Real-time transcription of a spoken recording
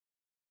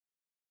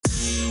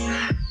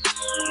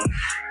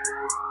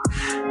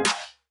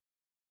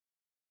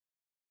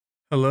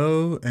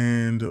Hello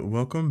and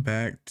welcome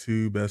back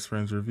to Best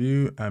Friends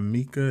Review. I'm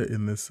Mika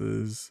and this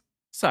is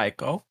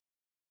Psycho.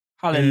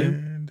 Hallelujah.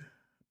 and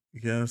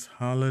yes,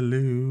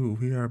 hallelujah.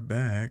 We are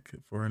back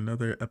for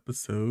another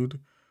episode.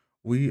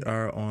 We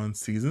are on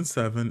season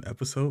 7,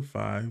 episode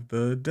 5,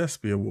 the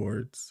DESPY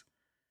Awards.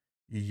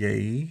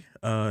 Yay.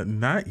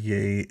 Not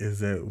yay is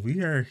that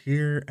we are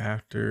here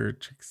after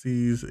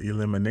Trixie's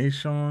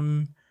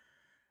elimination.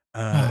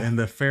 And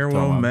the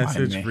farewell Don't remind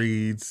message me.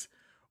 reads,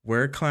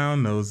 wear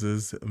clown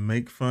noses,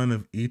 make fun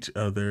of each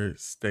other,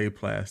 stay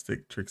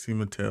plastic, Trixie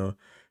Mattel.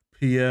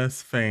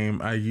 P.S.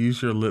 Fame, I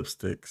use your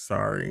lipstick,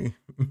 sorry.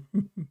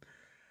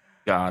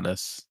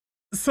 Goddess.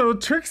 So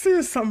Trixie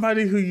is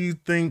somebody who you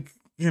think,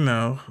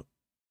 I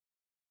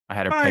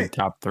had her fine, pick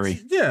top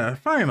 3. yeah,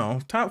 final.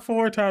 Top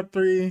 4, top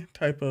 3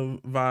 type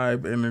of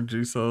vibe,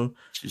 energy. So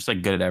She's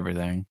like good at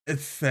everything.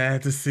 it's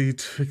sad to see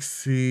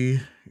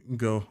Trixie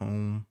go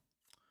home.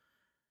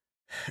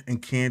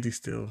 And Candy's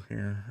still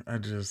here.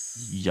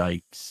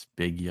 Yikes.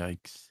 Big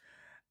yikes.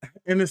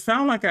 And it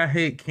sounds like I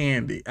hate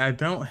Candy. I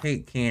don't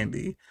hate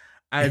Candy.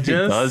 I It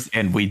does, just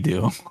and we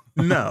do.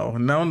 no,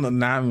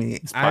 not me.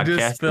 This I just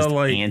podcast is feel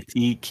like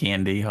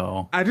anti-candy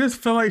hoe.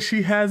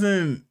 she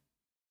hasn't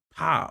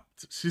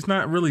popped. She's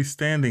not really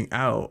standing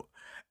out.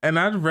 And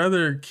I'd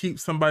rather keep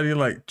somebody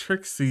like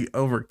Trixie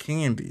over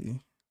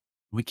Candy.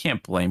 We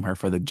can't blame her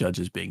for the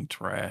judges being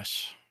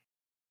trash.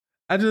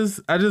 I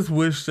just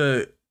wish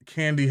that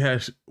Candy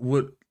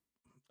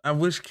I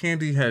wish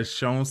Candy has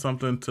shown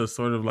something to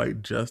sort of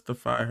like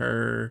justify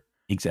her.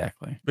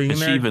 Exactly. Being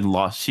She even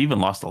lost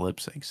the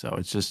lip sync, so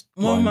it's just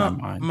blowing my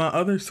mind. My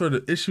other sort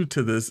of issue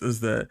to this is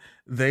that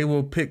they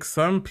will pick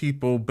some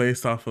people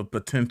based off of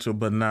potential,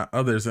 but not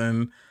others.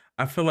 And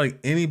I feel like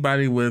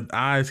anybody with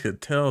eyes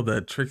could tell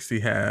that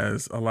Trixie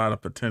has a lot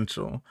of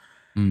potential.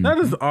 Mm-hmm. That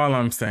is all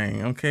I'm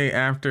saying. Okay,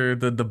 after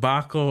the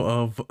debacle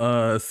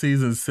of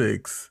season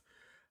 6,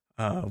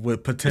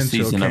 with potential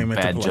season came of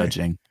into bad play.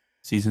 Judging.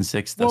 Season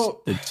 6,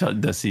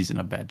 the season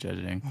of bad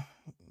judging.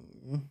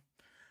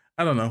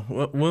 I don't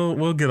know.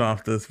 We'll get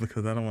off this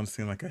because I don't want to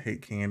seem like I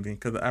hate Candy,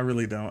 because I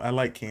really don't. I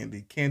like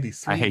Candy. Candy's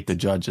sweet. I hate the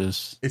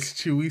judges. It's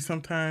chewy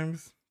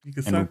sometimes. You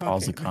can and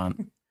RuPaul's a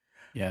cunt.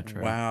 Yeah,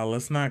 true. Wow,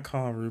 let's not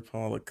call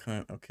RuPaul a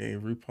cunt. Okay,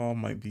 RuPaul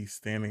might be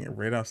standing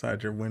right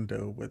outside your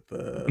window with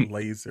the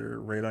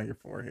laser right on your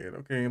forehead.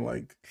 Okay,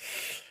 like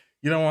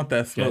you don't want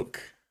that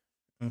smoke.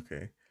 Good.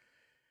 Okay.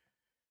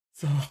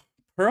 So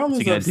Pearl What's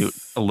he gonna do?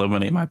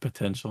 Eliminate my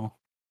potential.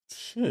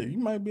 Shit, you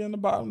might be on the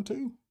bottom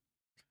too.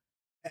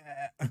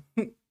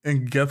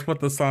 And guess what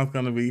the song's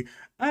gonna be?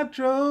 I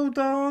drove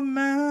all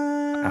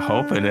night. I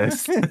hope it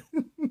is.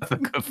 That's a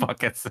good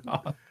fucking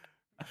song.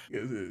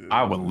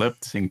 I would lip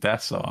sync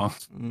that song.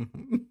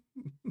 Mm-hmm.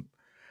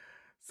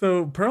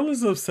 So Pearl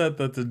is upset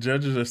that the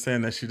judges are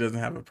saying that she doesn't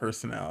have a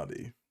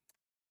personality.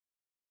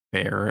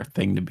 Fair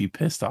thing to be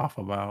pissed off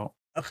about.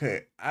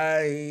 Okay,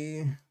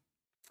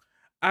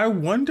 I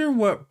wonder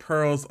what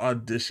Pearl's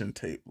audition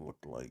tape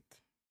looked like.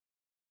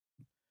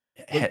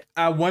 I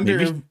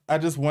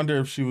just wonder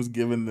if she was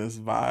given this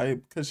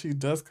vibe, because she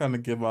does kind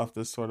of give off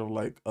this sort of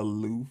like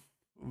aloof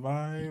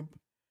vibe.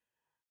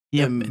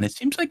 Yep, and it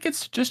seems like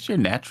it's just your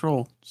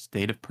natural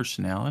state of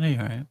personality,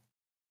 right?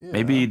 Yeah.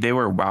 Maybe they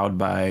were wowed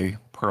by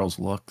Pearl's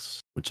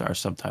looks, which are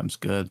sometimes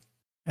good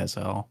as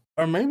hell.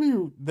 Or maybe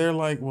they're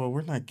like, well,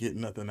 we're not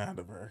getting nothing out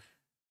of her.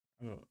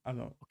 I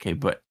don't. Okay,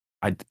 but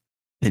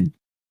then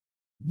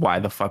why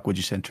the fuck would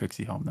you send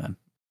Trixie home then?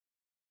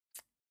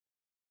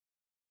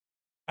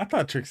 I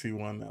thought Trixie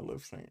won that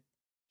lip sync.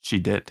 She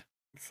did.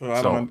 So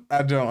I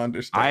don't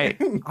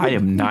understand. I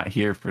am not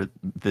here for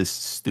this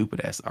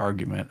stupid ass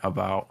argument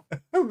about. I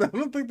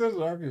don't think there's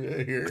an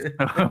argument here.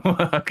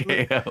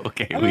 okay.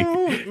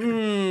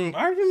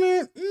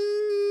 Argument.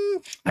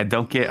 I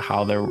don't get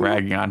how they're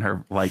ragging on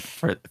her like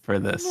for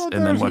this, well,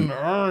 and then when an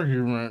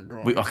argument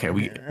going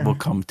we'll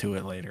come to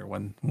it later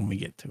when we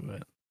get to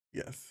it.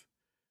 Yes.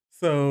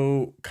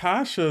 So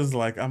Kasha's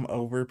like, I'm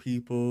over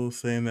people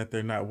saying that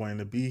they're not wanting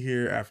to be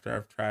here after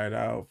I've tried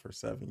out for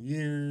 7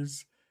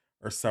 years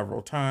or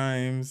several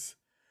times,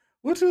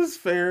 which is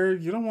fair.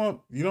 You don't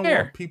want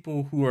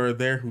people who are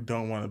there who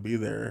don't want to be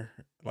there.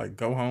 Like,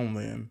 go home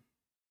then,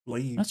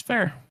 leave. That's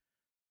fair.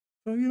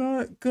 So you know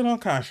what? Good on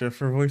Kasha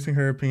for voicing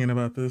her opinion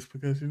about this,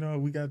 because you know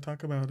we got to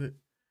talk about it.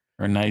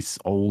 Her nice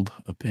old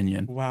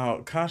opinion.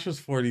 Wow, Kasha's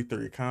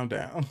 43. Calm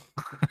down.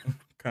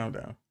 Calm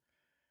down.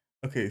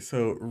 Okay,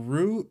 so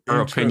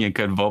her opinion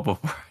could vote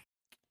before.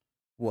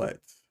 What?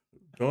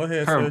 Go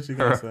ahead, say what you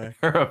gotta say.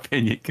 Her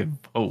opinion could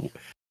vote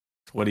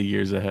 20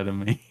 years ahead of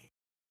me.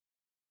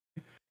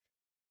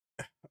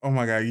 Oh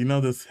my god, you know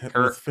this.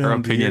 Her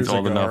opinion's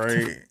old enough,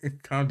 right?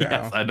 Calm down.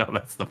 Yes, I know,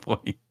 that's the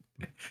point.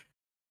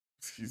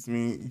 Excuse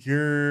me,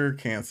 you're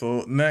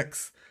canceled.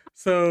 Next,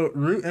 so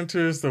Ru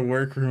enters the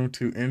workroom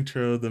to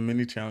intro the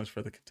mini challenge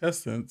for the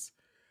contestants,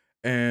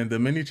 and the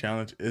mini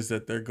challenge is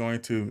that they're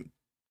going to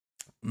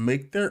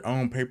make their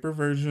own paper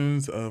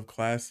versions of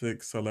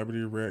classic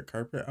celebrity red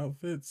carpet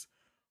outfits,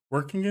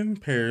 working in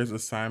pairs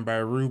assigned by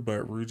Ru,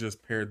 but Ru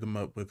just paired them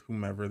up with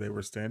whomever they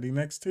were standing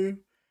next to.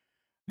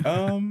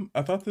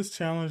 I thought this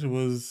challenge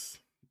was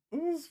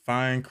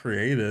fine,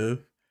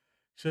 creative.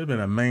 Should have been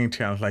a main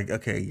challenge. Like,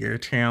 okay, your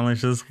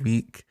challenge this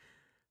week,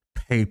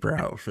 paper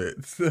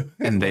outfits.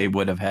 And they Like,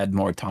 would have had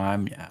more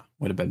time. Yeah,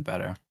 would have been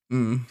better.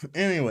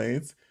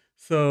 anyways,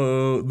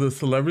 so the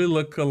celebrity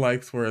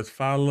lookalikes were as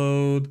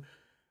followed.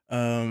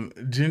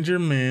 Ginger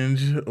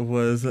Minge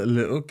was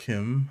Little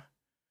Kim.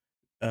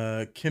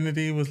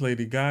 Kennedy was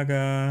Lady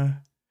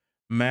Gaga.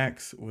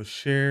 Max was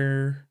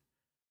Cher.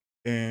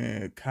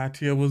 And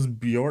Katya was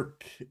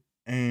Bjork.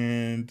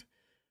 And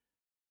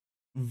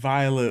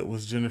Violet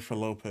was Jennifer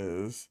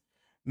Lopez.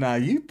 Now,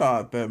 you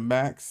thought that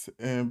Max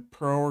and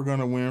Pearl were going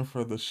to win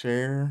for the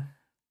Cher.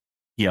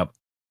 Yep,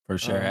 for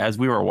sure. Um, As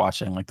we were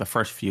watching, like the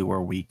first few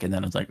were weak, and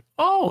then it's like,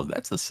 oh,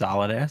 that's a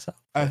solid ass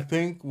I outfit.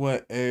 think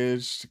what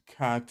edged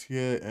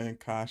Katya and Yep.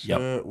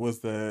 Kasha was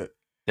that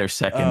Their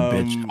second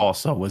bitch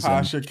also was in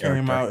Kasha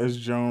came character. out as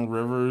Joan Yep,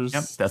 Rivers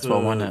that's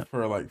what won it.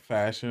 for like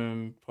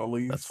fashion That's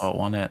police, what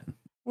won it.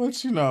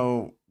 which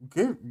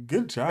good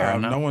Fair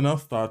job. No enough. one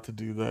else thought to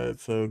do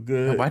that, so Yeah,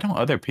 good. why don't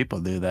other people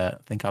do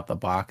that? Think out the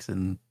box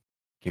and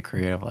get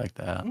creative like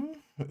that.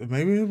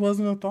 Maybe it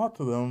wasn't a thought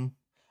to them.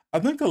 I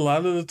think a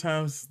lot of the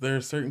times there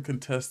are certain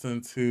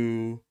contestants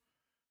who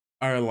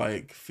are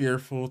like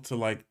fearful to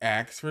like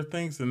ask for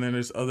things, and then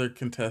there's other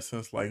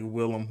contestants like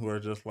Willem who are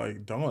just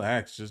like, don't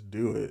ask, just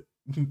do it.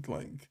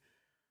 Like,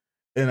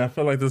 and I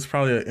feel like there's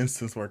probably an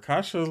instance where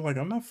Kasha was like,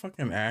 I'm not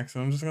fucking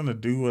asking, I'm just gonna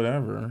do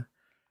whatever.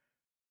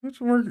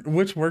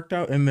 Which worked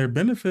out in their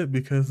benefit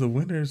because the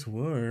winners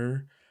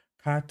were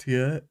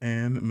Katya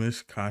and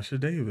Miss Kasha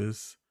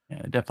Davis. Yeah,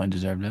 they definitely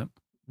deserved it.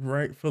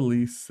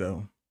 Rightfully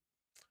so.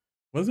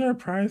 Was there a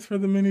prize for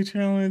the mini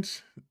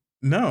challenge?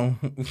 No,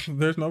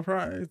 there's no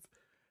prize.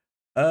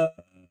 Uh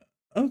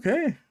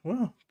okay.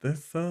 Well,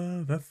 that's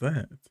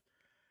that.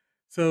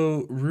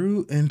 So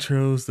Rue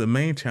intros the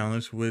main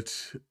challenge,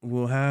 which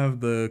will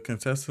have the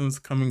contestants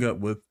coming up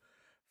with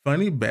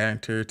funny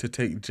banter to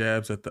take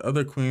jabs at the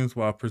other queens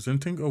while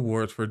presenting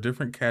awards for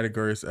different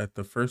categories at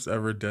the first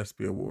ever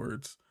DESPY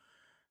Awards.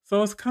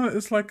 So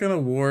it's like an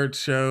award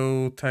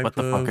show What type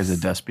the fuck is the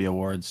of. DESPY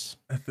Awards?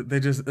 They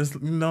just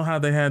you know how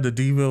they had the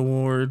Diva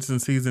Awards in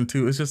season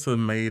 2. It's just a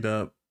made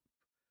up.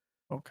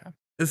 Okay.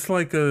 It's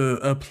like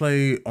a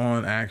play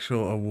on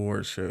actual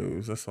award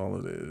shows. That's all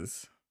it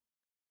is.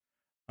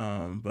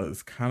 But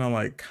it's kind of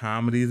like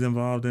comedies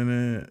involved in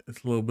it.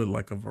 It's a little bit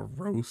like of a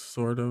roast,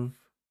 sort of,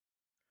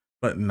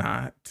 but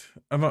not.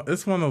 I don't,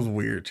 it's one of those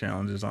weird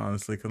challenges,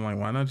 honestly. Cause like,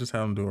 why not just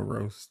have them do a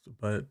roast?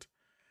 But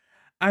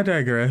I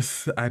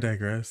digress. I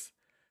digress.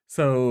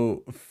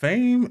 So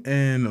Fame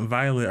and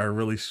Violet are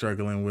really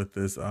struggling with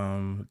this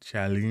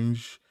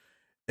challenge.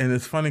 And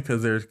it's funny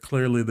because they're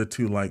clearly the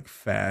two like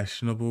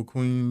fashionable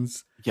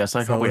queens. Yes,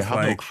 like So wait, it's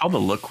like how the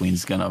look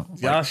queen's gonna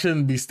y'all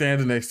shouldn't be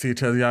standing next to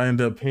each other. Y'all end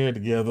up paired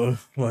together.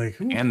 Like,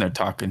 and they're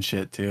talking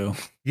shit too.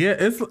 yeah,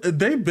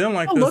 they've been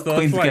like How this look though. It's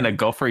queen's like gonna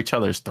go for each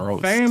other's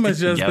throats. Fame Stick has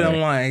just together. been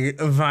like,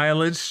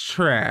 Violet's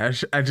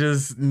trash. I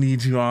just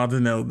need you all to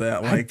know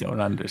that. I Like,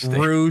 don't understand.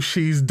 Rue,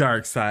 she's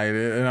dark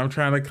sided, and I'm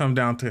trying to come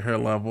down to her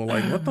level.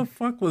 Like, what the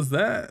fuck was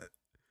that?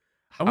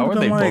 I would How have are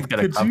been they both like,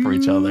 gonna come for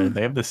each other?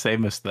 They have the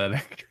same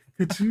aesthetic.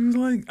 could you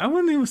like? I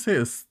wouldn't even say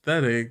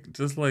aesthetic.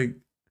 Just like,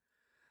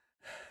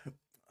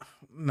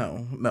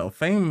 no.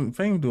 Fame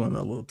doing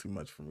a little too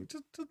much for me.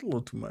 Just a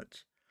little too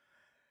much.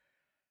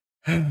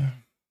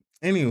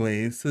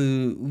 Anyway,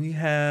 so we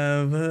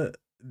have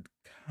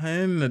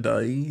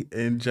Kennedy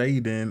and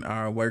Jaden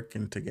are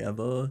working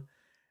together,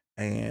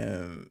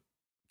 and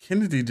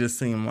Kennedy just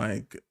seemed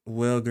like,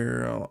 well,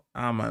 girl,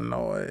 I'm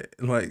annoyed.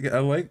 Like, I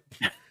like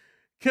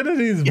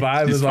Kennedy's Yeah,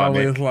 vibe she's is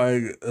funny. always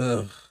like,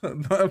 ugh.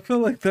 I feel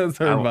like that's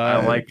her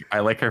vibe. I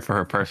like her for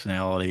her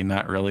personality,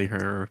 not really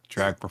her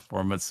drag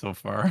performance so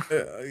far.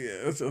 Yeah,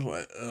 it's just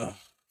like, ugh,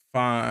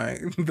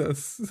 fine.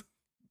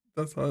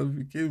 That's how it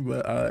became,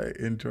 but I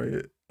enjoy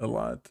it a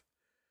lot.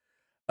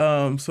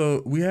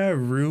 So we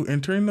have Rue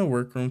entering the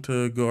workroom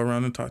to go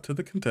around and talk to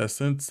the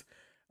contestants.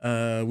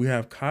 We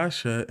have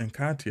Kasha and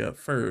Katya up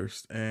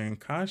first, and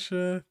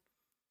Kasha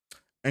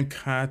and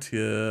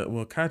Katya.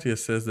 Well, Katya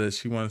says that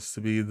she wants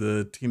to be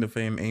the Tina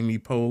Fey and Amy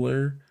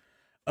Poehler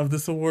of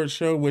this award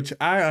show, which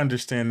I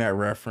understand that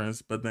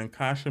reference, but then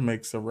Kasha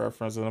makes a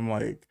reference, and I'm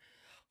like,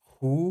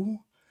 who?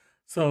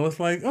 So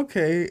it's like,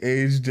 okay,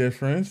 age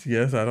difference.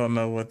 Yes, I don't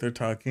know what they're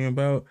talking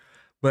about,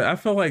 but I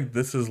feel like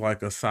this is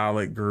like a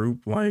solid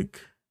group. Like,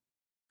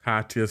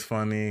 Katya's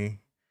funny.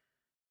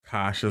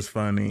 Kasha's Yeah,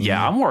 funny.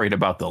 I'm worried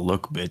about the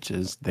look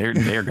bitches.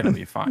 They're gonna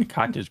be fine.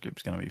 Katya's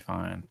group's gonna be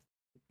fine.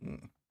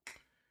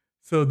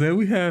 So then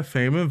we have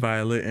Fame and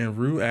Violet, and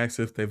Rue asks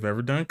if they've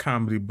ever done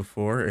comedy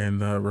before,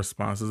 and the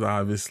response is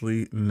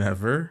obviously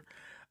never.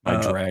 My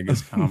drag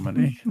is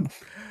comedy.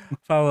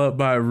 Followed up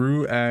by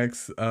Rue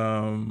asks,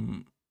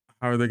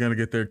 how are they gonna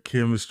get their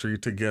chemistry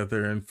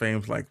together? And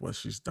Fame's like, well,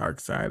 she's dark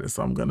sided,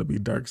 so I'm gonna be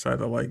dark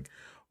sided. Like,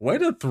 way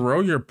to throw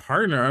your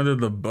partner under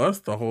the bus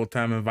the whole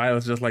time. And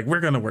Violet's just like,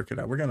 we're gonna work it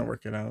out. We're gonna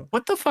work it out.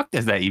 What the fuck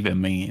does that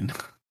even mean?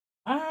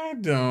 I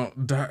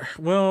don't.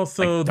 Well,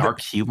 so like dark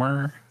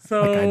humor.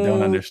 Like I don't so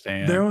there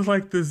understand. was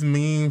like this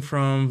meme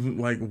from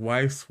like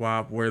Wife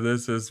Swap where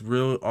there's this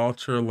real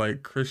ultra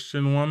like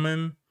Christian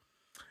woman,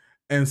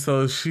 and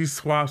so she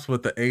swaps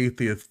with the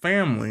atheist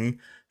family.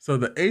 So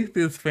the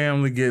atheist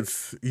family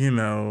gets,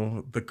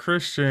 the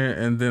Christian,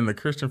 and then the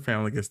Christian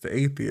family gets the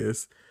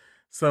atheist.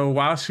 So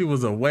while she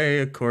was away,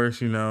 of course,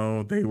 they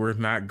were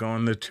not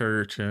going to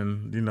church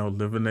and,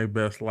 living their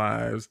best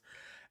lives.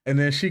 And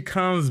then she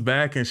comes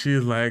back and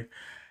she's like,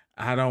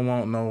 I don't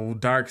want no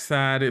dark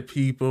sided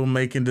people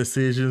making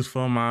decisions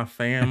for my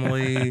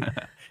family.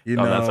 You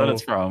Oh, that's what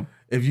it's know, from.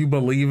 if you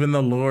believe in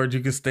the Lord, you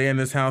can stay in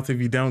this house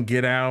if you don't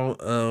get out.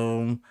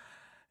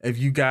 If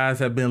you guys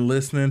have been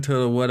listening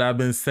to what I've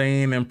been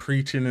saying and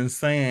preaching and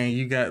saying,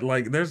 you got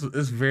like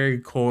it's very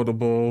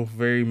quotable,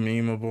 very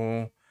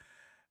memeable.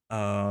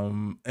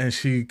 And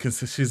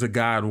she's a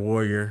God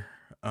warrior.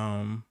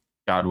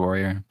 God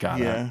warrior. Got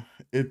it. Yeah,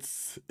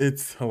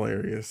 it's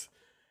hilarious.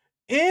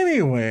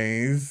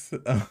 Anyways,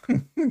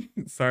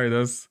 sorry,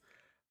 that's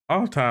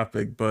off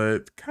topic,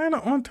 but kind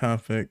of on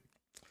topic.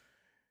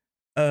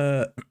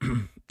 Uh,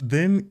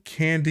 then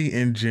Candy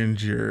and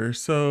Ginger.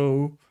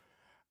 So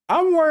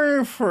I'm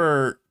worried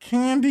for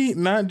Candy,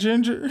 not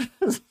Ginger.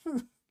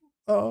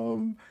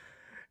 um,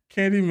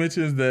 Candy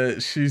mentions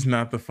that she's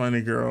not the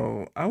funny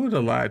girl. I would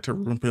have lied to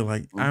her and be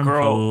like, I'm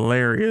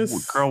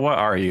hilarious. Girl, what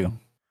are you?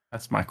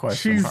 That's my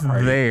question. She's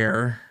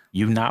there.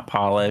 You not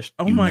polished.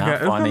 Oh you my not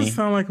God. Funny. It doesn't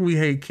sound like we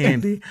hate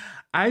Candy.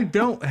 I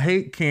don't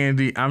hate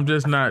Candy. I'm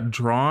just not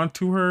drawn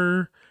to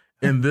her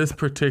in this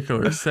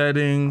particular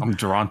setting. I'm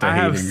drawn to I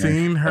have hating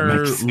seen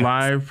her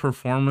live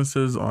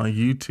performances on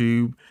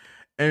YouTube,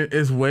 and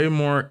it's way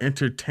more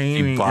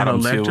entertaining and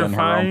electrifying.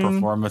 In her own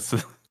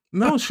performances.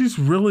 No, she's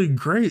really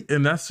great,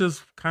 and that's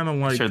just kind of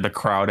like. Sure, the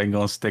crowd ain't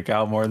gonna stick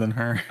out more than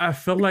her. I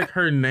feel like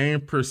her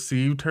name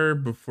perceived her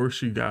before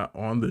she got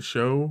on the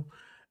show,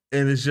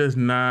 and it's just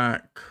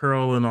not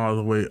curling all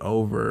the way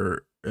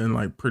over in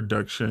like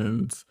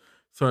production's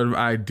sort of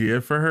idea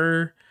for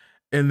her.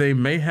 And they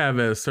may have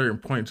at a certain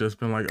point just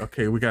been like,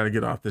 okay, we got to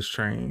get off this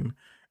train.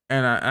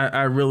 And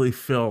I really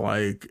feel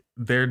like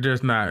they're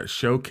just not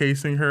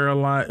showcasing her a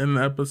lot in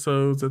the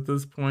episodes at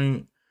this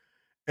point.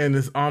 And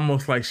it's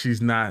almost like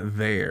she's not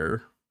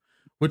there,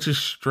 which is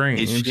strange.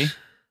 Is she?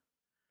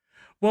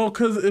 Well,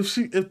 because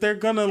if they're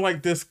gonna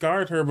like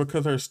discard her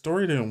because her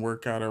story didn't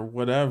work out or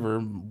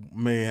whatever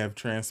may have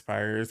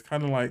transpired, it's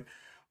kind of like,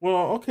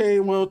 well, okay,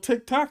 well,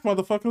 TikTok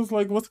motherfuckers,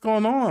 like, what's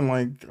going on?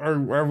 Like,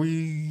 are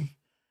we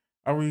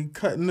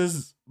cutting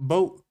this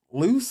boat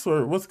loose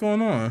or what's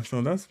going on?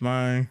 So that's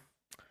my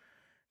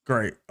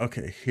great.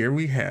 Okay, here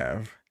we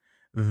have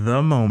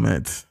the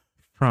moment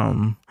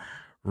from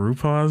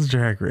RuPaul's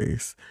Drag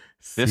Race.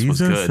 This was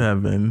Season good.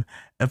 7,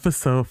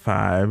 episode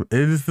 5. It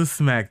is the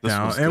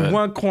SmackDown. In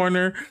one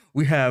corner,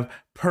 we have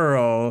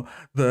Pearl,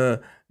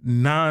 the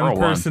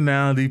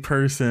non-personality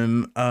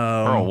person.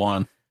 Pearl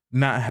 1.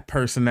 Not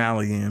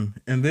personality.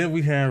 And then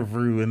we have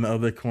Ru in the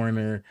other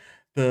corner,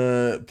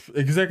 the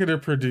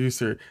executive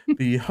producer,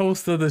 the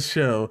host of the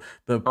show,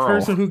 the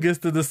person who gets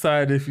to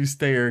decide if you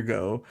stay or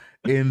go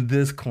in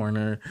this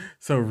corner.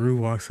 So Ru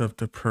walks up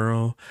to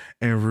Pearl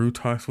and Ru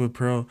talks with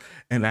Pearl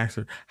and asks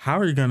her, how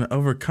are you going to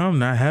overcome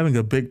not having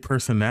a big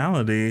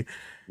personality?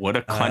 What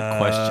a cunt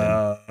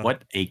question.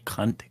 What a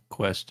cunt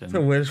question.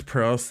 To which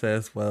Pearl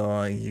says,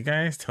 well, you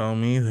guys told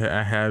me that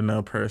I had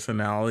no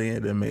personality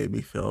and it made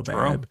me feel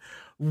bad.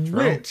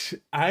 Which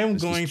I am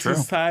going to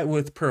side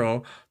with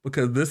Pearl,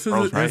 because this is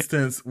an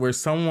instance where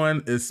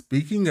someone is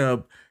speaking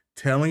up,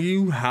 telling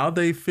you how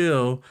they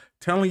feel,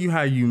 telling you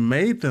how you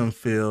made them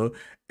feel,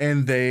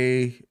 and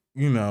they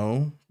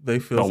feel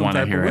some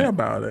type of way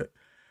about it.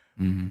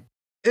 Mm-hmm.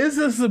 Is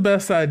this the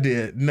best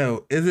idea?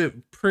 No. Is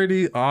it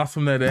pretty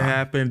awesome that it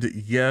happened?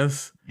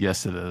 Yes.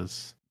 Yes, it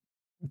is.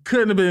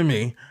 Couldn't have been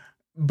me.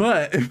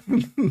 But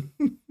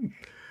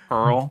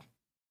Pearl,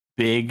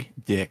 big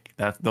dick.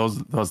 That's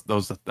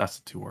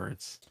the 2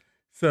 words.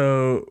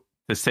 So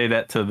to say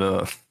that to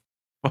the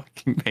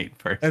fucking main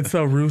person. And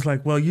so Ru's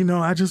like, well,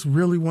 I just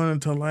really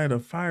wanted to light a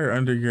fire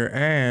under your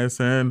ass.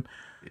 And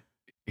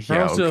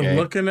Pearl's just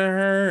looking at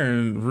her,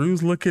 and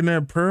Ru's looking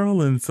at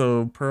Pearl. And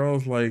so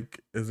Pearl's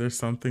like, is there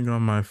something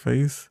on my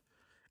face?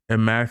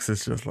 And Max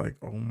is just like,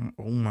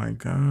 oh my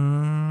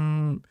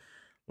God.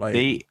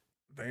 Like,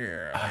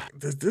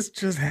 does this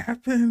just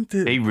happen?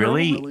 Did they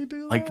really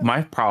do like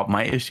that?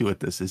 my issue with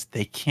this is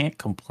they can't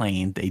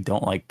complain. They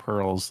don't like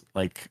Pearl's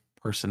like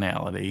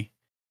personality.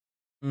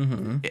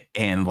 Mm-hmm.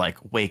 And like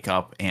wake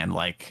up and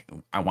like,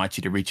 I want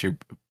you to reach your,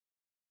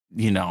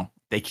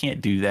 they can't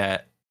do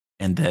that.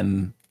 And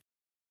then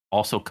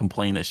also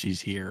complain that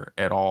she's here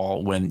at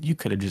all when you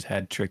could have just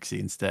had Trixie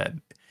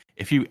instead.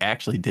 If you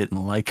actually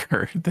didn't like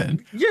her,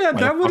 then yeah,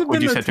 that would have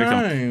been the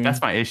time.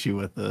 That's my issue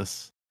with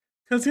this.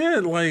 Because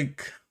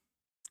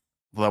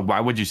well, why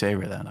would you save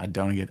her then? I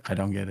don't get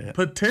it.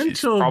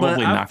 Potential, but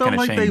I felt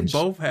like they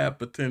both had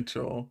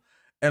potential.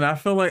 And I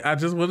feel like I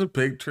just would have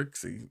picked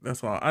Trixie.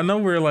 That's all. I know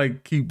we're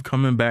like keep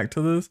coming back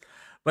to this,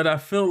 But I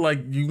feel like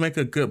you make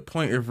a good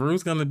point. If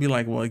Rue's gonna be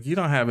like, well, you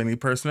don't have any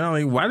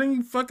personality, why didn't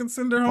you fucking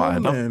send her Why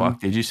home the then? fuck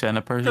did you send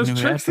a person Because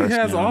who had Trixie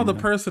has all the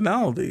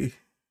personality? personality.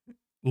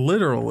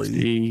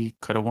 Literally. She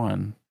could have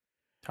won.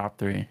 Top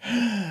 3.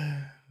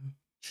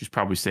 She's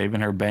probably saving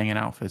her banging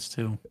outfits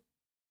too.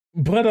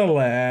 But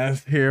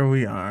alas, here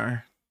we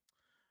are.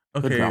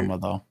 Okay. Good drama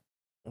though.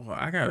 Well,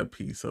 I gotta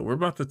pee, so we're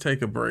about to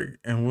take a break,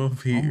 and we'll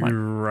be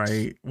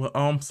right. Well,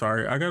 I'm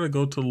sorry, I gotta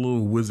go to the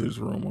little wizard's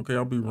room. Okay,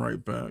 I'll be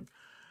right back.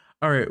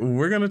 All right,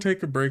 we're gonna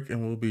take a break,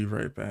 and we'll be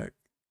right back.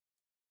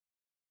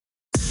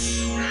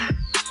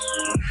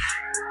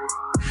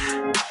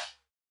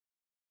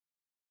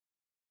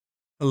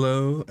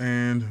 Hello,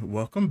 and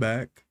welcome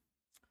back.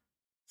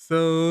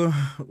 So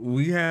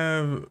we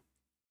have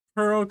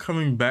Pearl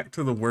coming back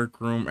to the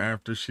workroom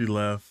after she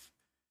left,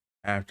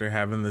 after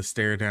having the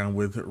stare down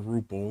with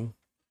RuPaul.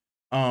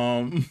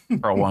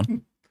 Pearl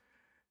won.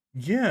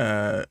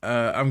 Yeah,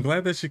 I'm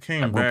glad that she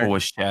came back. RuPaul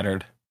was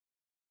shattered.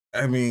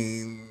 I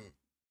mean,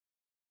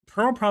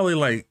 Pearl probably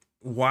like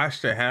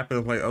watched it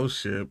happen, like, oh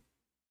shit.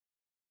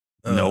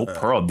 No,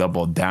 Pearl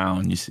doubled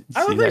down.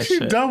 I don't think she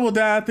doubled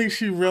down. I think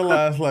she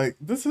realized like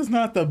this is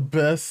not the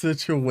best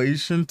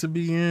situation to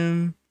be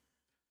in.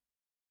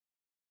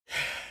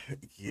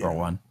 Yeah. Pearl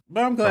won.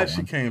 But I'm glad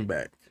she came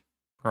back.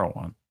 Pearl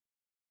won.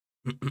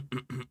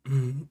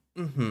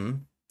 Mm-hmm.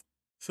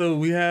 So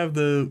we have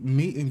the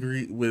meet and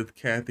greet with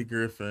Kathy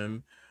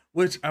Griffin,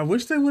 which I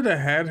wish they would have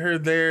had her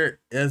there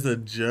as a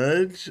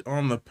judge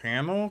on the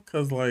panel,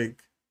 because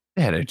like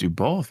they had to do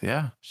both.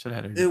 Yeah, should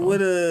have had her do both.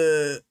 Would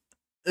have.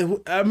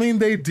 I mean,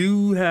 they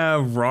do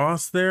have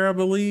Ross there, I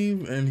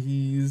believe, and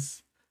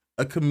he's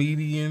a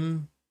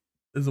comedian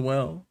as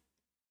well,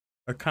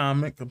 a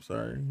comic. I'm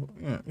sorry,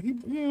 yeah, he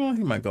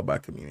might go by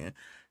comedian.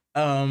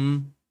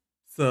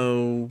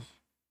 So,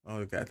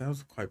 oh god, that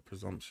was quite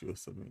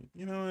presumptuous of me.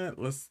 You know what?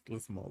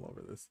 Let's mull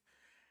over this.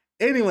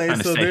 Anyway,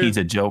 so he's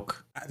a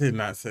joke. I did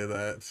not say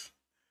that.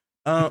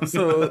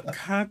 So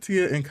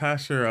Katya and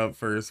Kasha are up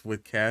first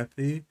with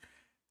Kathy,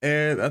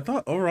 and I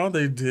thought overall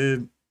they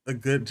did a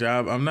good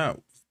job. I'm not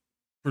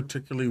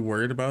particularly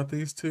worried about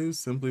these two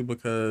simply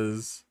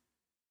because,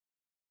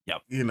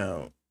 you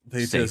know,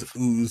 they just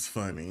ooze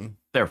funny.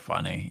 They're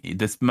funny.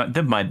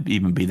 That might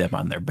even be them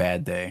on their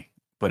bad day,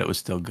 but it was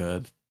still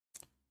good.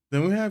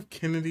 Then we have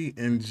Kennedy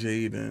and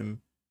Jaden.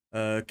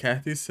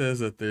 Kathy says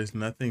that there's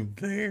nothing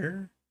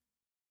there.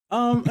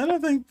 And I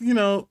think, you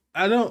know,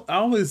 I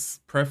always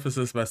preface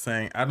this by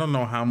saying I don't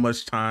know how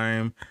much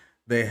time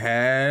they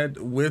had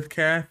with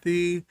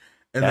Kathy,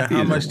 and then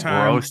how much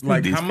time,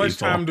 like how much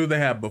time do they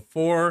have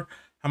before,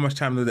 how much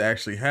time do they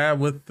actually have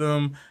with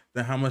them,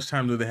 then how much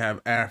time do they have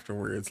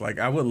afterwards. Like,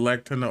 I would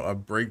like to know a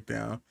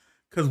breakdown,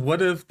 because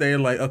what if they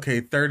like,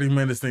 okay, 30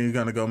 minutes, then you're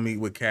gonna go meet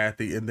with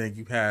Kathy, and then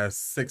you have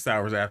 6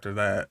 hours after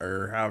that,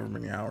 or however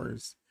many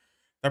hours.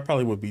 That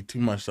probably would be too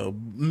much. So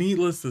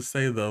needless to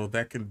say, though,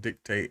 that can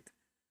dictate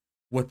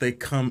what they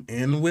come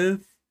in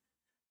with,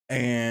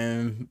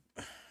 and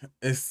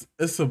it's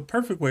a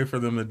perfect way for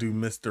them to do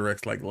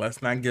misdirects. Like,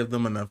 let's not give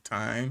them enough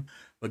time,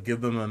 but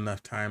give them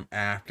enough time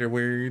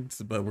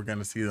afterwards, but we're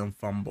gonna see them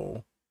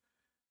fumble.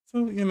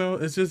 So, you know,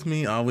 it's just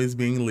me always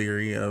being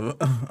leery of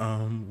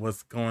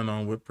what's going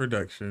on with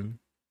production,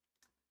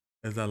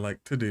 as I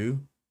like to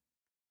do.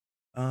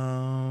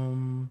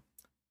 Fame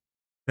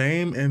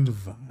and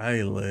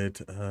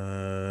Violet,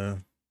 I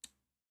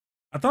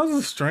thought it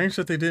was strange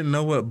that they didn't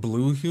know what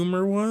blue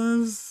humor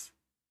was.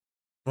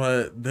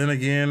 But then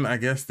again, I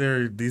guess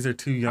these are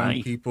two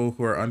young people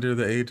who are under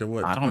the age of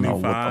what, 25? I don't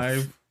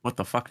know what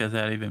the fuck does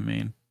that even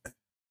mean?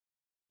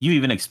 You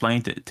even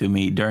explained it to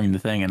me during the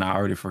thing, and I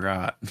already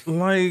forgot.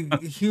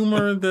 Like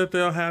humor that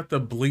they'll have to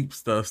bleep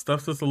stuff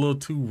that's a little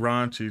too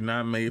raunchy,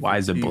 not made for TV. Why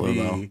is it blue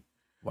though?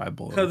 Why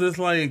blue? Because it's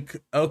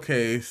like,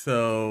 okay,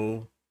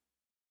 so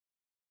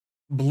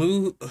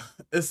blue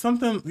is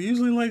something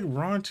usually like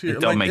raunchy. It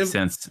don't make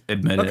sense.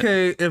 Admit it.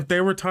 Okay, if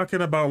they were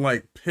talking about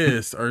like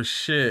piss or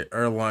shit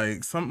or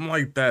like something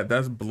like that,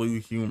 that's blue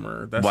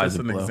humor. That's just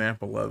an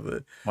example of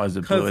it. Why is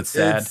it blue? It's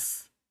sad.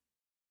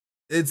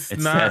 It's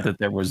not sad that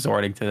they're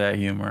resorting to that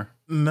humor.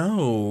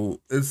 No,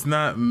 it's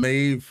not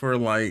made for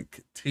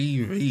like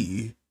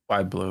TV.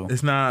 Why blue?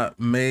 It's not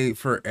made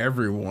for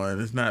everyone.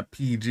 It's not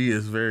PG.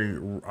 It's very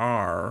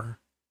R.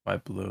 Why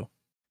blue?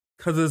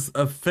 Because it's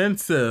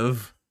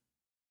offensive.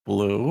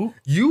 Blue?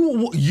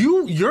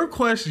 Your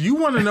question, you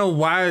want to know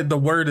why the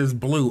word is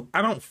blue.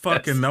 I don't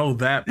fucking know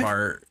that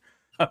part.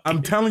 Okay.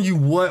 I'm telling you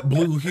what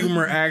blue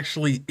humor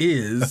actually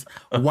is.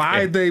 Okay.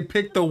 Why they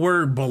picked the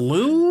word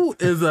blue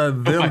is a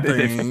them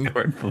thing.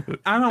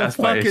 I don't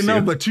fucking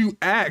know, but you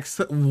asked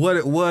what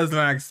it was and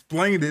I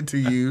explained it to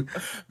you.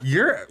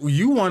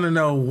 You want to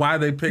know why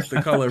they picked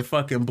the color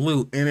fucking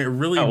blue, and it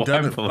really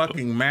doesn't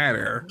fucking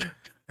matter.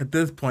 At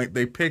this point,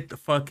 they picked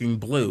fucking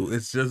blue.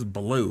 It's just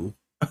blue.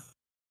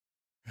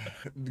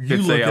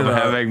 You say I'm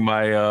having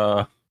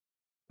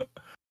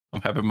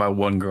my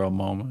one girl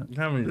moment.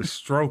 You're having a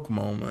stroke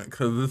moment,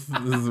 because this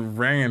is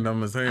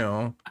random as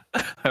hell.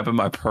 Having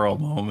my Pearl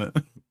moment.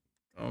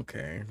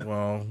 Okay,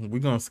 well, we're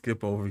gonna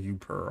skip over you,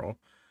 Pearl.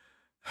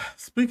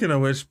 Speaking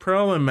of which,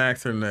 Pearl and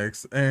Max are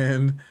next,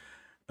 and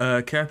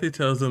Kathy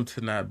tells them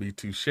to not be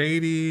too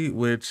shady,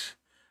 which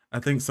I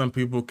think some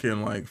people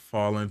can like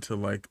fall into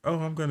like, oh,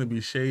 I'm gonna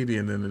be shady,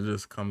 and then it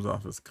just comes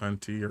off as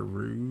cunty or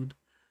rude.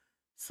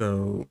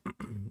 So,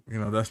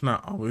 that's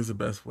not always the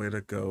best way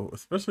to go,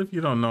 especially if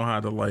you don't know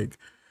how to like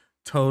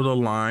toe the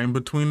line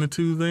between the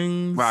two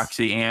things.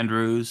 Roxy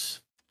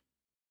Andrews.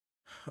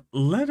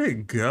 Let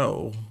it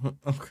go.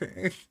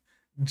 Okay.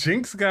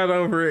 Jinx got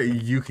over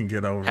it. You can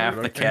get over Half it.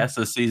 the Okay. cast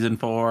of season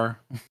 4.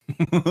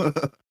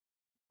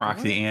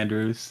 Roxy What?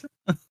 Andrews.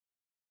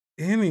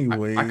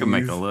 Anyways. I could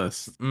make a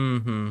list.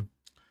 Mm-hmm.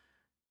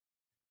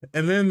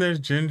 And then there's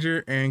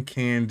Ginger and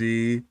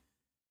Candy.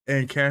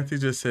 And Kathy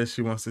just says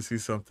she wants to see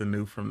something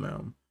new from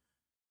them.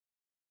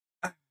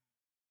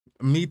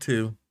 Me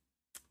too.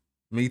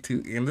 Me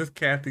too. And this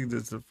Kathy,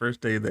 this is the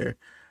first day there.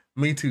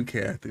 Me too,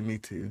 Kathy. Me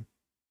too.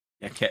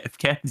 Yeah, if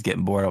Kathy's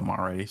getting bored of them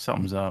already,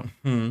 something's up.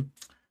 Hmm.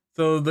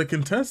 So the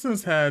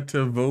contestants had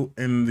to vote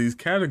in these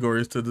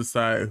categories to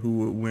decide who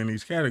would win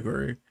each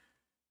category.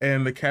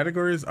 And the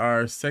categories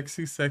are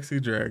Sexy, Sexy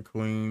Drag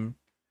Queen,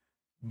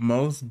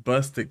 Most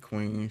Busted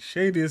Queen,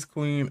 Shadiest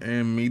Queen,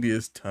 and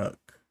Meatiest Tuck.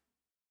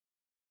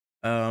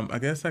 I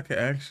guess I could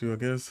ask you,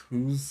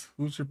 who's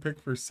your pick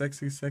for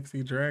Sexy,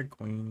 Sexy Drag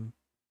Queen?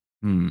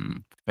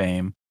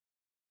 Fame.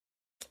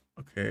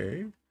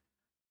 Okay.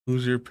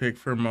 Who's your pick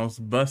for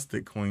Most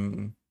Busted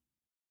Queen?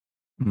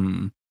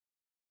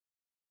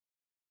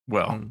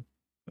 Well,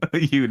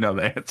 you know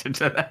the answer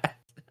to that.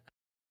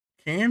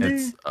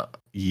 Candy?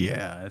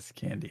 It's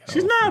Candy Ho.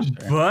 She's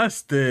not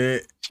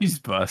busted. She's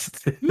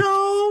busted.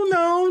 No.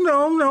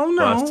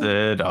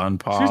 Busted,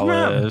 unpolished. She's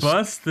not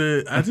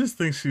busted. I just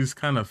think she's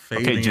kind of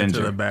fading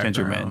into the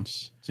background.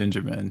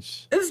 Ginger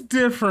Minch. It's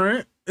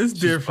different. She's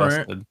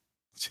different. Busted.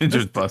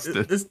 Ginger's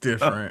busted. It's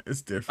different.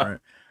 It's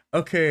different.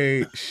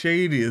 Okay,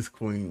 Shadiest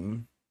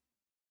Queen.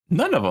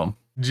 None of them.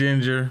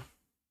 Ginger.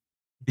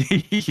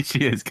 She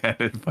is kind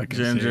of fucking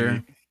Ginger.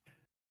 shady.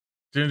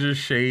 Ginger's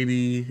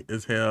shady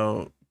as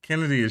hell.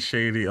 Kennedy is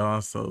shady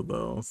also,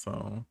 though.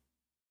 So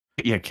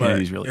yeah,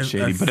 Kennedy's really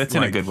shady, but it's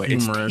like in a good way.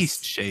 Humorous. It's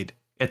taste shade.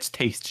 It's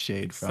taste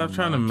shade. Stop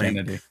trying to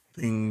make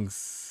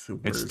things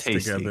words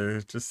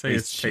together. Just say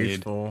it's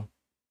tasteful.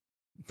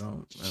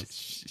 Don't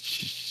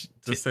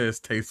just say it's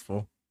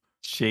tasteful.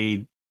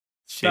 Shade.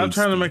 Stop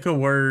trying to make a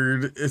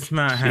word. It's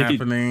not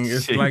happening.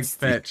 It's like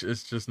fetch.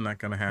 It's just not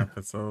gonna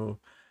happen. So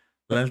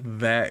let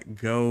that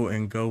go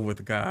and go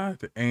with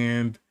God.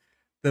 And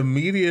the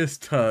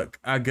meatiest tuck,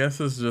 I guess,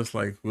 is just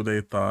like who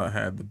they thought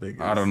had the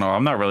biggest. I don't know.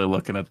 I'm not really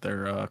looking at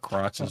their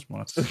crotches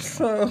much.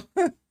 So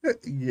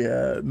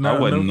yeah, I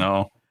wouldn't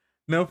know.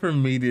 No, for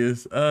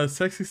meatiest,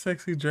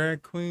 sexy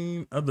drag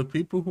queen of the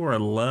people who are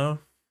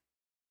left.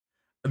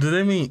 Do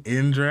they mean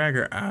in drag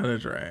or out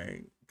of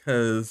drag?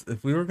 Because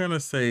if we were gonna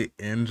say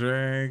in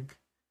drag,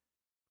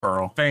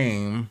 Pearl.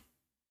 Fame.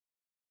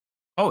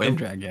 Oh, in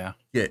drag, yeah.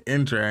 Yeah,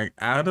 in drag.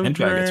 Out of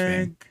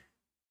drag,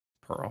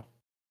 Pearl.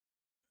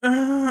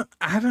 I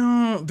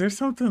don't. There's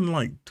something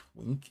like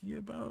twinky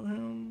about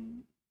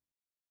him.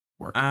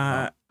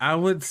 I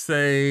would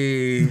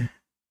say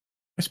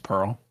it's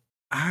Pearl.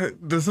 I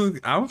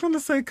was gonna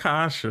say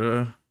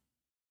Kasha.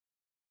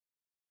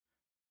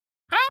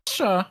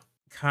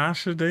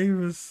 Kasha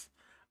Davis.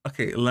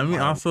 Okay, let me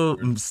also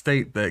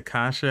state that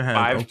Kasha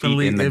has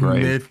openly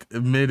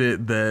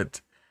admitted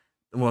that.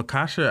 Well,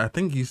 Kasha, I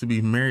think, used to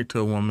be married to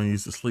a woman,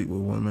 used to sleep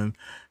with women.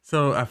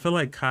 So I feel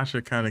like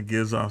Kasha kind of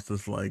gives off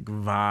this like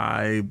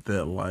vibe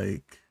that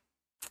like,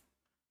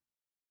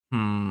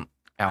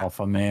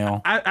 alpha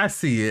male. I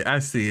see it.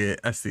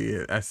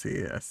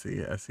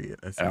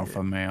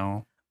 Alpha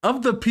male.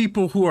 Of the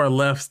people who are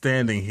left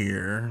standing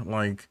here,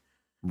 like,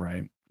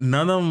 right.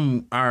 None of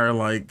them are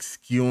like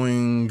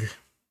skewing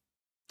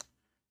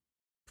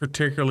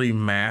particularly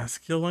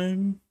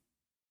masculine.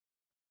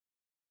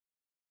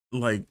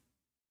 Like,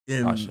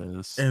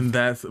 and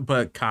that's,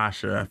 but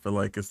Kasha, I feel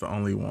like, is the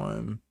only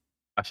one.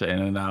 Kasha in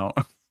and out.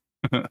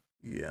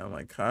 Yeah,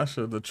 like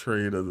Kasha, the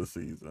trade of the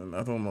season.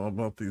 I don't know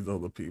about these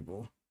other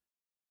people.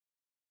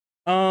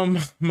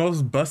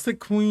 Most busted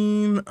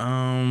queen.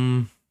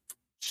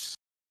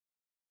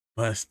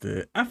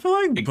 Busted. I feel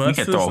like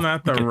busted is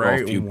not the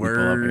right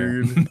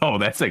word. No,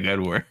 that's a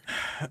good word.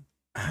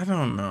 I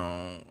don't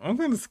know. I'm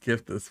gonna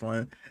skip this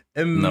one.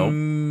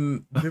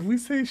 And did we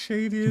say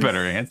shadiest? You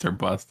better answer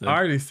busted. I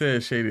already said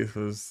shadiest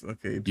was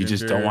okay. Ginger. You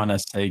just don't want to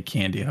say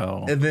Candy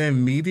Ho. And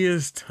then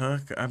meatiest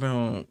tuck.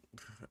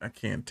 I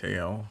can't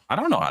tell. I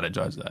don't know how to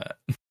judge that.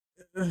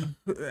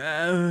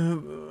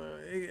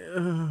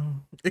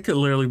 It could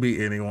literally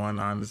be anyone,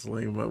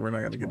 honestly, but we're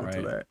not gonna get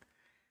into that.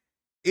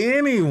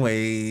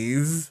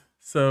 Anyways,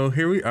 so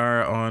here we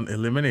are on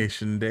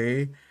Elimination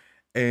Day.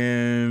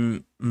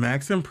 And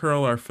Max and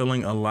Pearl are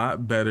feeling a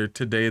lot better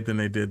today than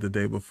they did the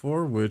day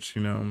before, which,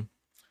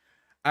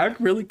 I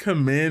really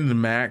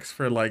commend Max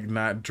for like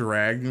not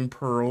dragging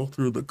Pearl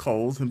through the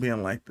coals and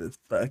being like, this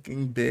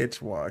fucking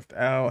bitch walked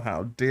out.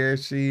 How dare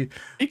she?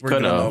 We're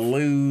gonna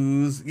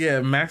lose. Yeah,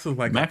 Max was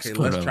like, okay,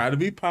 let's try to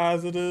be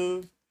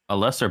positive. A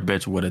lesser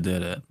bitch would have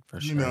did it for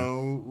You sure.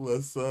 know,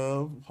 let's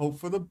hope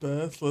for the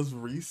best. Let's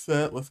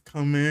reset. Let's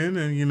come in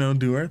and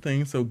do our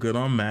thing. So good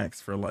on Max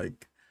for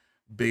like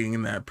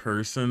being that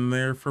person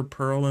there for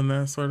Pearl in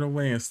that sort of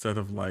way instead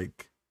of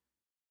like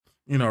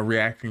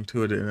reacting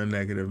to it in a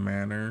negative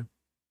manner.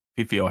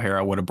 Fifi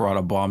O'Hara would have brought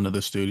a bomb to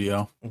the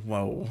studio.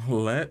 Well,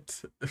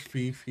 let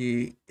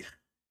Fifi.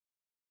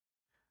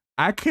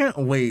 I can't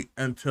wait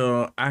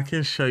until I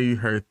can show you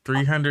her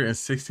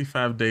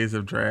 365 days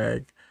of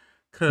drag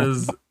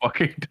because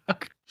Fucking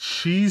duck.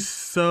 she's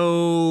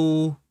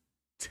so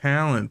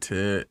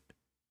talented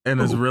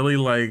and has Oh, really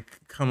like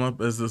come up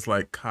as this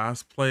like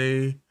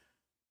cosplay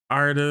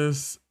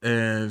artist,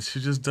 and she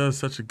just does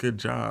such a good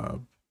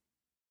job.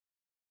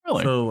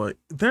 really? So like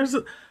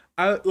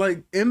I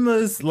like in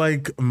this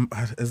like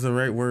is the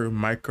right word,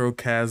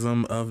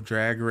 microcosm of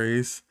Drag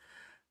Race,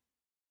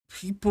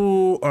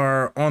 people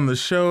are on the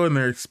show and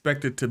they're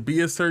expected to be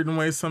a certain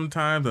way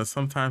sometimes, and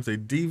sometimes they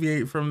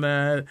deviate from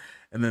that,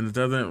 and then it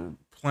doesn't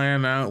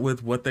plan out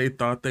with what they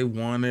thought they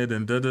wanted,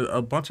 and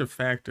a bunch of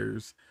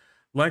factors.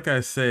 Like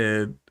I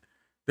said,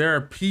 there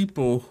are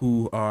people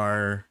who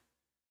are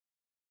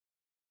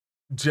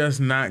just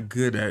not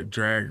good at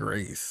Drag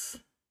Race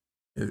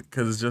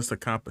because it's just a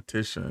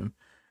competition,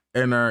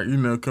 and are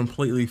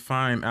completely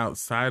fine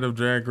outside of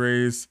Drag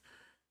Race.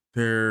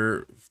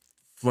 They're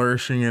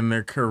flourishing in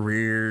their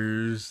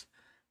careers.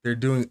 They're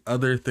doing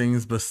other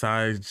things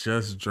besides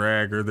just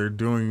drag, or they're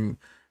doing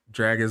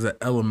drag as an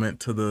element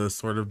to the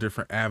sort of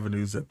different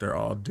avenues that they're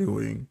all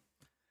doing.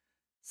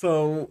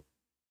 So,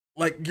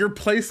 like, your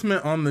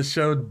placement on the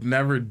show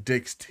never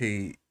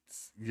dictates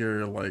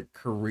your like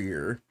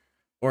career,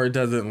 or it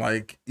doesn't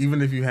like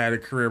even if you had a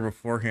career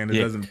beforehand, it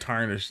doesn't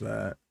tarnish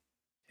that.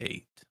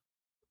 Hate.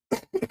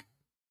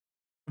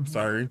 I'm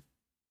sorry.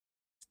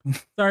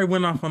 Sorry,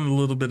 went off on a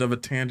little bit of a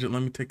tangent.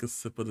 Let me take a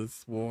sip of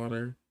this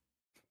water.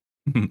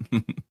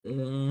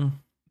 The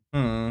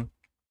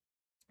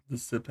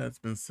sip has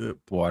been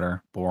sipped.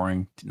 Water,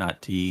 boring,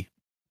 not tea.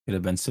 Could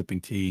have been sipping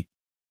tea.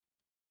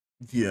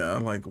 Yeah, I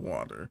like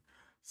water.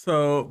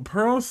 So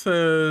Pearl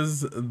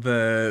says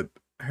that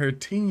her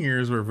teen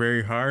years were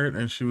very hard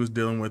and she was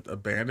dealing with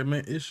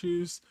abandonment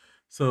issues.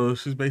 So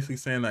she's basically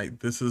saying like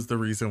this is the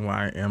reason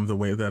why I am the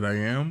way that I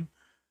am.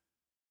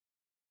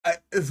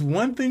 It's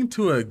one thing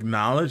to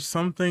acknowledge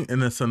something,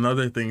 and it's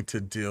another thing to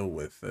deal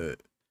with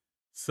it.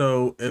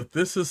 So if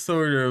this is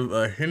sort of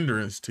a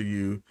hindrance to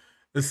you,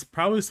 it's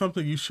probably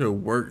something you should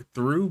work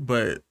through,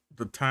 but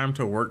the time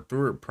to work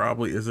through it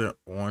probably isn't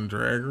on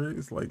Drag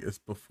Race. Like it's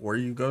before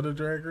you go to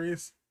Drag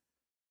Race.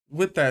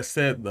 With that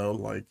said though,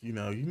 like, you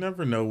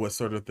never know what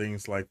sort of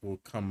things like will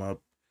come up,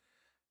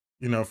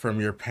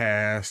 from your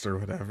past or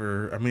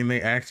whatever. I mean,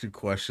 they ask you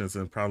questions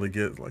and probably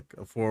get like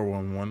a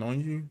 411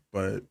 on you,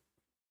 but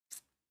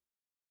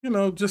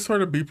just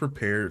sort of be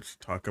prepared to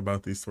talk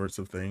about these sorts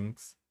of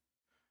things.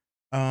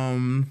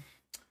 Um,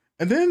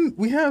 and then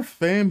we have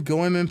Fame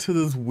going into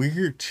this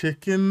weird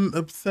chicken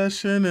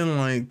obsession and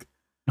like,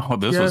 Oh,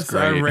 this was yes,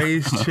 I great.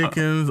 raise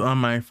chickens on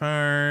my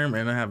farm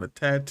and I have a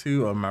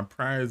tattoo of my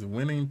prize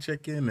winning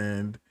chicken,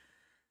 and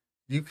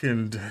you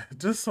can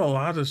just a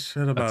lot of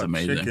shit That's about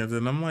amazing. chickens.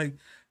 And I'm like,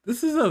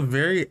 this is a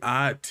very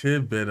odd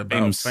tidbit about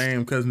Fame's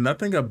Fame because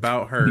nothing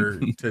about her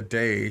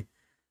today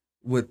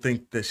would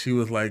think that she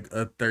was like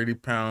a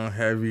 30-pound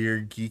heavier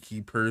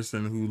geeky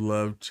person who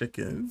loved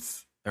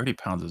chickens. 30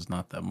 pounds is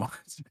not that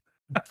much.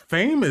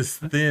 Fame is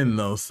thin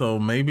though, so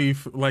maybe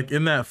like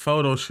in that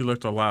photo she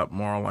looked a lot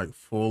more like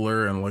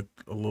fuller and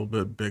looked a little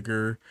bit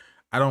bigger.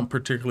 I don't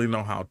particularly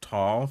know how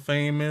tall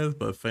Fame is,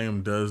 but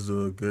Fame does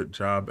do a good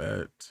job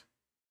at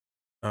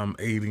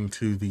aiding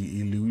to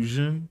the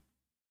illusion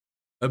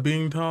of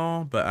being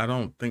tall, but I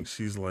don't think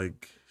she's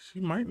like, she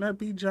might not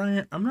be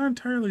giant. I'm not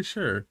entirely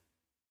sure.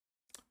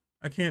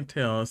 I can't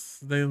tell.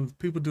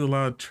 People do a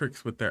lot of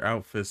tricks with their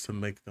outfits to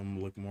make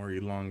them look more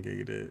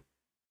elongated.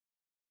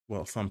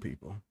 Well, some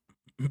people.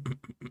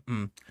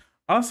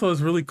 Also,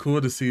 it's really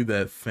cool to see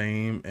that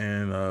Fame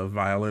and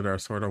Violet are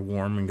sort of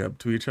warming up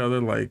to each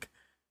other. Like,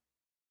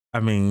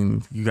 I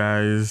mean, you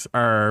guys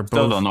are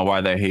Still both don't know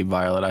why they hate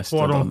Violet. I still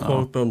quote don't know.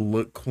 unquote the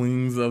look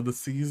queens of the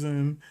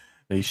season.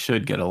 They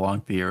should get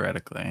along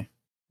theoretically.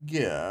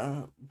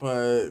 Yeah,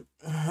 but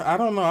I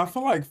don't know. I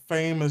feel like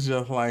Fame is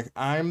just like,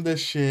 I'm the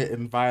shit,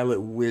 and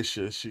Violet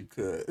wishes she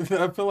could.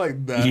 I feel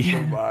like that's the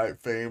vibe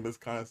Fame is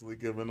constantly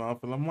giving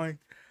off, and I'm like,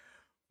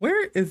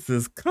 where is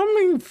this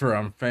coming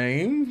from,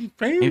 Fame?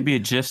 Maybe it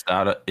just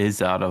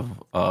is out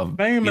of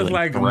Fame is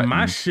like, threatened.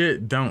 my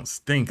shit don't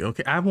stink.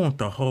 Okay, I want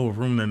the whole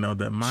room to know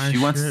that my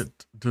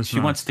shit does she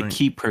not wants stink. to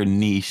keep her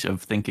niche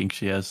of thinking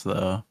she has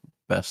the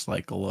best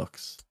like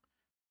looks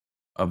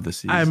of the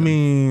season. I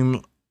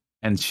mean,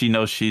 and she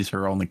knows she's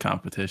her only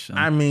competition.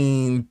 I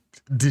mean,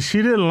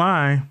 she didn't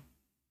lie.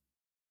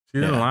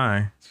 She didn't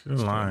lie. She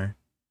didn't lie.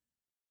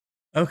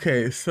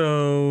 Okay,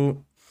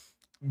 so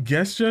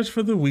guest judge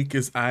for the week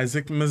is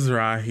Isaac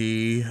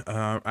Mizrahi.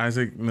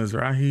 Isaac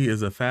Mizrahi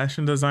is a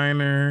fashion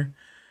designer.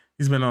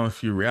 He's been on a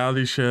few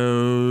reality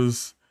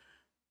shows.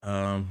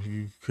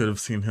 You could have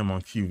seen him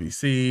on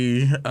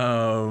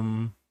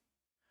QVC.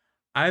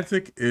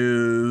 Isaac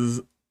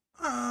is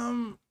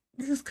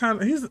he's kind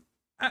of he's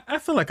I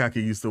feel like I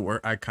could use the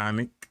word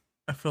iconic.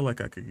 I feel like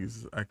I could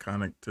use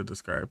iconic to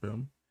describe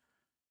him.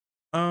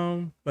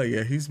 But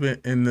yeah, he's been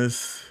in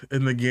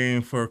the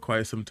game for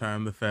quite some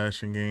time, the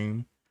fashion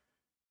game.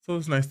 So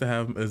it's nice to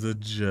have him as a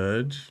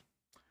judge.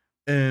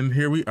 And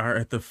here we are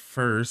at the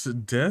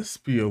first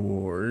DESPY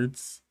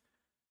Awards.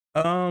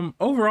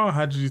 Overall,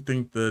 how did you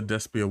think the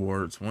DESPY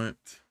Awards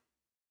went?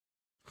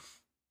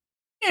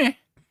 Eh,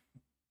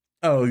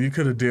 Oh, you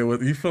could have dealt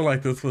with. You feel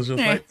like this was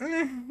just eh, like.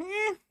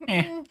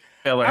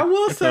 filler. I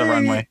will It's a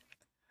runway. say,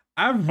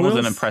 I I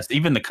wasn't impressed.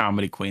 Even the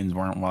comedy queens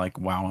weren't like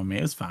wowing me.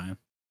 It was fine.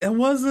 It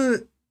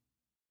wasn't.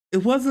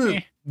 It wasn't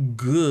Eh.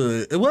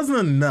 good. It wasn't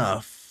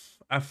enough.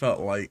 I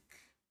felt like.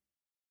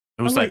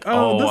 It was like,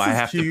 oh, oh, this I is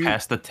have cute. to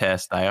pass the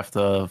test. I have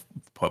to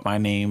put my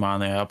name on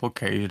the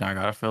application. I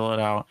gotta fill it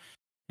out.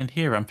 And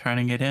here I'm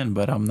turning it in,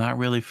 but I'm not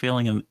really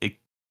feeling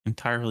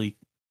entirely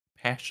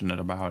passionate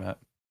about it.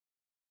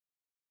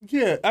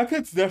 Yeah, I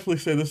could definitely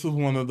say this was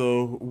one of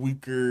the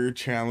weaker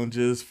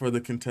challenges for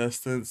the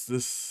contestants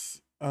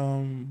this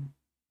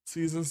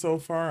season so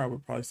far. I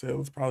would probably say it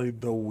was probably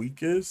the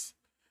weakest.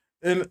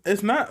 And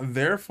it's not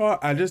their fault.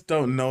 I just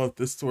don't know if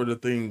this sort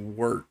of thing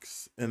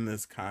works in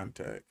this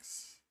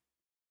context.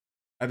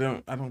 I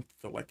don't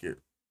feel like it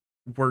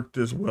worked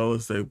as well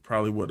as they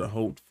probably would have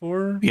hoped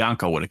for.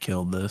 Bianca would have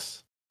killed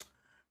this.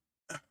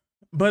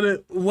 But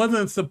it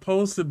wasn't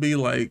supposed to be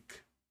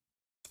like,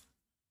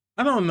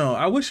 I don't know.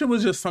 I wish it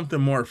was just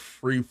something more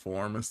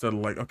freeform instead of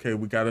like, okay,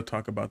 we got to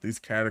talk about these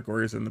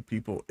categories and the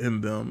people in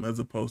them as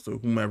opposed to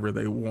whomever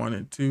they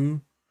wanted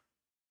to.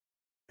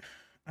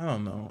 I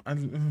don't know.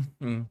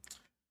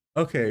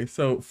 Okay,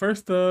 so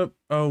first up,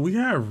 we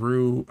have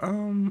Rue.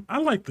 I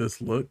like this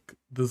look,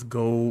 this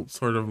gold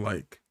sort of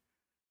like.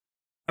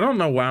 I don't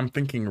know why I'm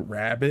thinking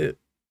rabbit.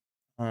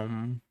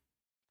 Because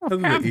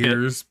of the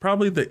ears,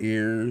 probably the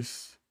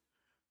ears.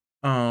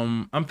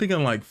 I'm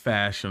thinking like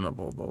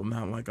fashionable though,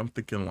 not like I'm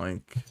thinking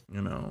like,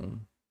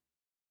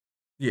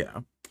 yeah.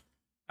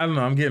 I don't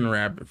know, I'm getting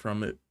rabbit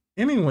from it.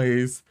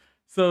 Anyways,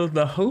 so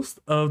the host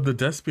of the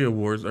DESPY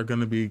Awards are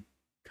gonna be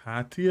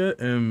Katya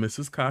and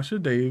Mrs. Kasha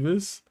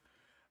Davis.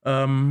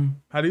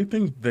 How do you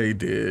think they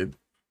did?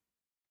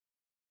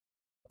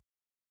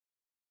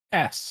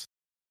 Pass.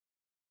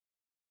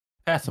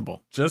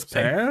 Passable. Just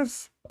Safe.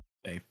 pass?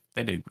 They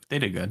did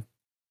good.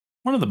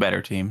 One of the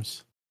better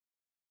teams.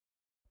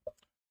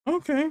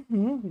 Okay,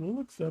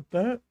 we'll accept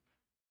that.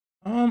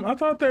 I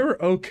thought they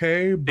were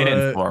okay, but they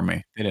didn't for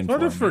me. They didn't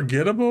sort of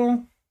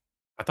forgettable.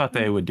 I thought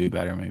they would do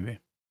better, maybe.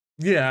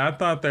 Yeah, I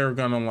thought they were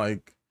gonna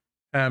like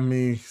have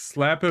me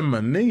slapping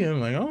my knee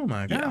and like, oh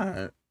my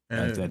god,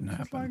 and that didn't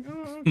happen. Like,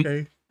 oh,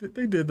 okay,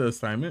 they did the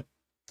assignment.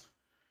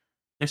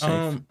 They're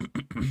safe.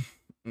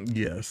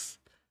 Yes.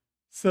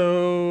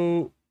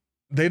 So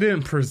they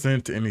didn't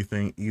present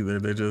anything either.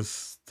 They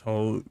just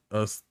told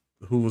us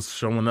who was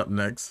showing up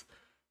next,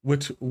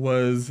 which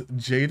was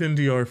Jaden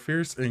Dior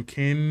Fierce and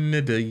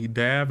Kennedy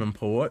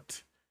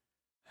Davenport.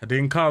 I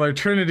didn't call her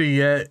Trinity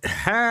yet.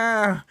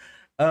 Ha!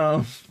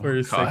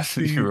 For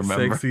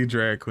sexy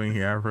drag queen.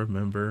 Yeah, I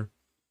remember.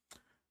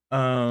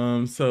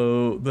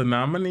 So the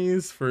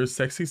nominees for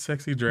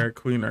sexy drag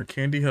queen are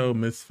Candy Ho,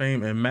 Miss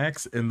Fame, and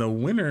Max, and the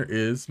winner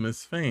is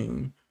Miss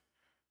Fame.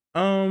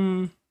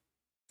 I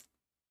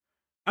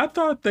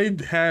thought they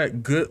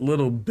had good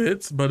little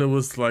bits, but it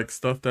was like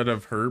stuff that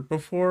I've heard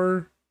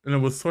before. And it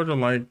was sort of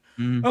like,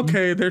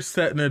 okay, they're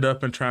setting it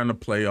up and trying to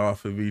play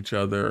off of each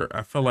other.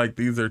 I feel like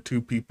these are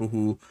two people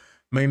who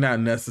may not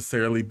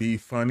necessarily be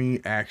funny,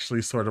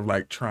 actually sort of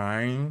like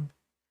trying.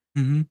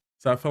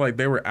 So I feel like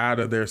they were out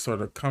of their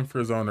sort of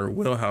comfort zone or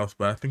wheelhouse,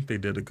 but I think they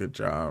did a good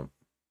job.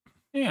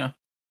 Yeah.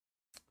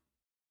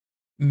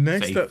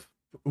 Next up,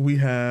 we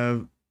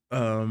have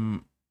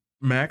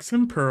Max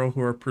and Pearl,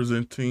 who are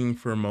presenting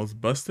for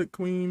Most Busted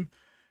Queen.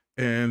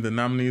 And the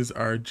nominees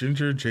are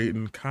Ginger,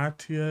 Jaden,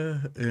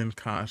 Katya, and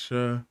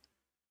Kasha.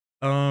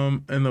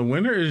 And the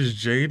winner is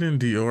Jaden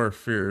Dior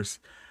Fierce.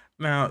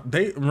 Now,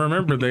 they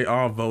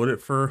all voted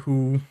for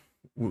who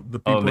the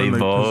people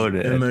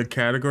in the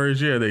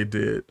categories. Yeah, they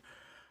did.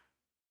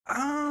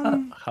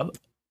 I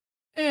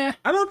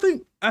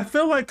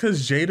feel like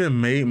because Jaden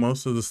made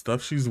most of the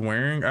stuff she's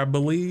wearing, I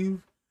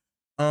believe.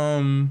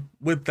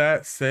 With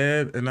that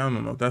said, and I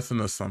don't know, that's an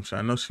assumption.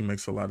 I know she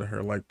makes a lot of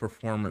her like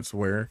performance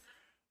wear.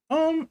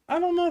 I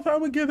don't know if I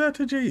would give that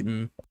to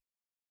Jaden.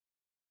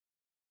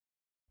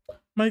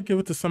 Might give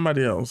it to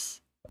somebody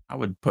else. I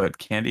would put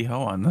Candy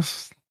Ho on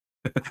this.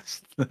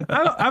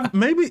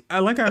 Maybe,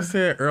 like I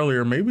said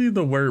earlier, maybe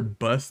the word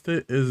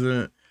busted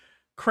isn't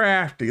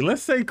crafty.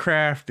 Let's say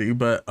crafty,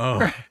 but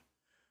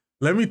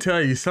let me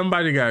tell you,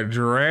 somebody got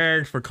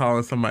dragged for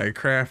calling somebody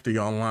crafty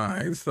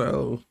online.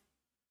 So,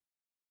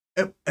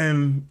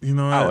 and you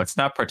know, it's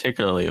not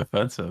particularly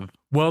offensive.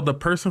 Well, the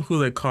person who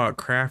they called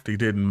crafty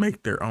didn't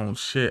make their own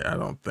shit. I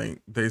don't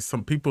think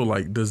some people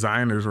like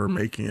designers were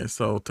making it.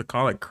 So to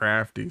call it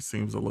crafty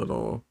seems a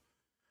little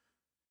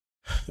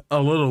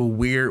a little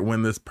weird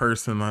when this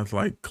person has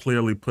like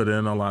clearly put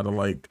in a lot of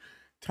like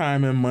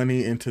time and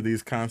money into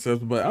these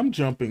concepts, but I'm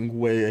jumping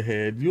way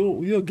ahead.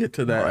 You'll get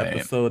to that Right.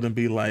 episode and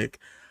be like,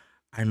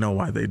 I know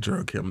why they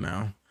drug him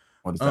now.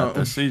 What is that Um,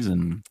 this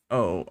season?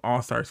 oh,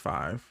 All Stars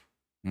 5.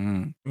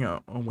 Mm. You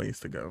know, a ways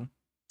to go.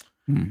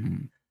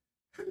 Mm-hmm.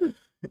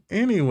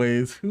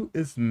 Anyways, who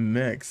is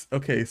next?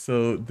 Okay,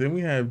 so then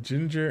we have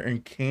Ginger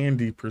and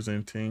Candy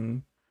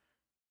presenting.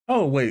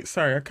 Oh wait,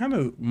 sorry, I kind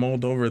of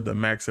mulled over the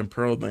Max and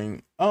Pearl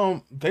thing.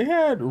 They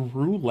had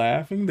Rue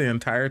laughing the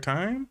entire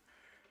time.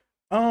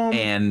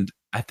 And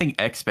I think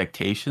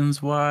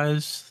expectations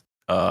wise,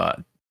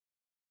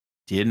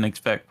 didn't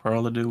expect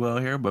Pearl to do well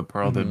here, but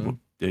Pearl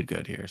did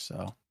good here.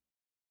 So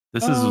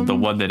this is the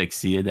one that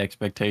exceeded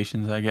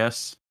expectations, I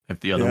guess. If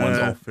the other ones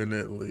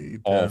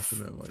all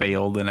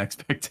failed in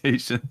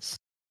expectations.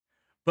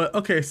 But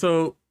okay,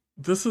 so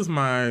this is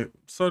my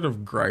sort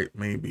of gripe,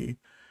 maybe.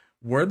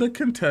 Were the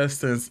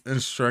contestants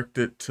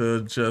instructed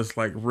to just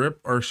like rip,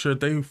 or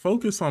should they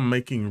focus on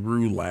making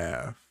Rue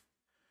laugh?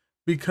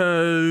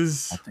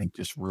 Because I think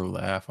just Rue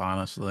laugh,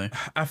 honestly.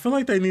 I feel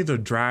like they need to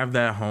drive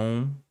that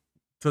home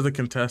to the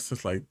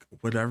contestants. Like,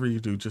 whatever you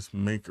do, just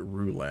make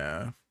Rue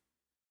laugh.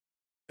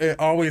 And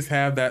always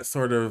have that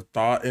sort of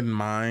thought in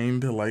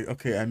mind, like,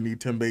 okay, I need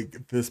to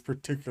make this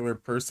particular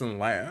person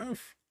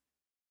laugh.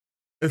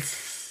 I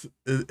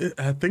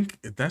think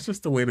that's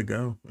just the way to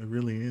go. It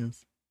really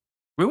is.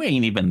 Rue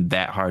ain't even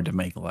that hard to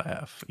make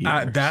laugh.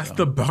 Either, that's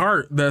the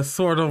part that's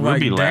sort of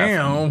Ruby like,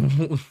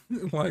 damn.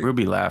 Like,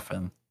 Ruby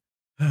laughing.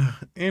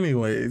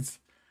 Anyways,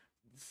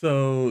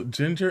 so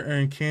Ginger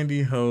and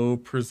Candy Ho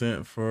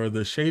present for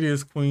the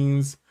Shadiest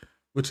Queens,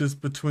 which is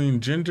between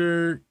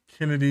Ginger,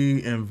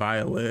 Kennedy, and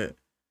Violet.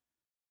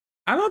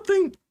 I don't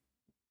think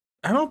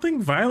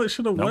Violet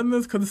should have won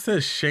this because it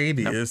says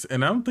Shadiest,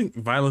 and I don't think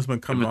Violet's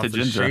been coming off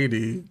as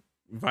shady.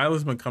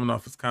 Violet's been coming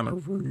off as kind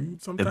of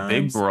rude sometimes.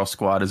 The big girl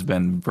squad has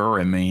been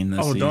very mean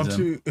this season. Don't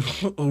you?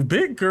 Oh,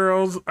 big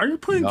girls. Are you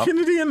putting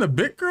Kennedy in the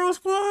big girl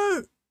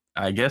squad?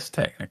 I guess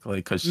technically,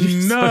 because she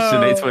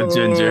associates with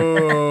Ginger.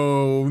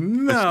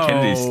 No,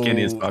 Kennedy's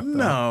skinny as fuck.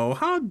 No,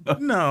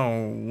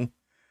 no.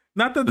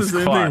 Not that there's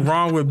anything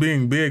wrong with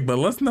being big, but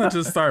let's not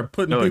just start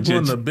putting people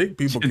in the big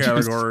people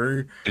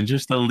category.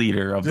 Ginger's the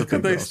leader of the big girl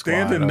squad. Just because they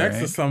standing next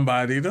to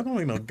somebody, that don't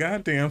make no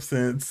goddamn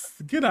sense.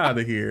 Get out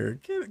of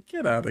here.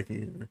 Get out of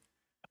here.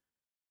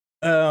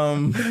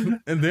 And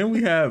then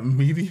we have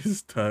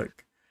Media's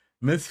Tuck,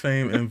 Miss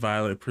Fame and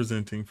Violet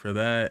presenting for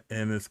that,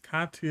 and it's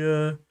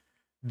Katya,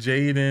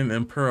 Jaden,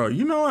 and Pearl.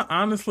 You know what?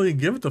 Honestly,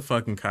 give it to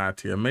fucking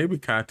Katya. Maybe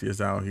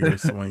Katya's out here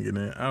swinging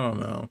it. I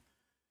don't know.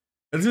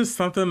 It's just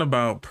something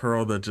about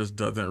Pearl that just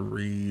doesn't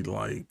read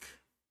like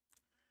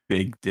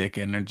big dick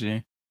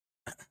energy.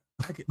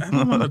 I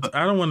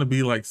don't want to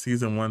be like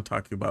season 1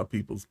 talking about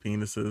people's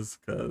penises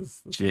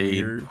because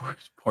Jade,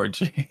 poor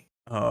Jade.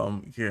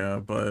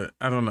 Yeah, but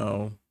I don't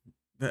know.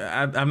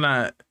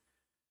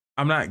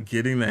 I'm not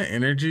getting that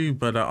energy,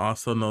 but I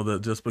also know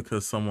that just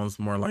because someone's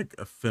more like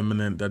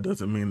effeminate, that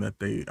doesn't mean that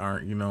they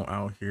aren't,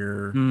 out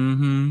here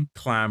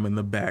climbing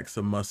the backs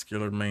of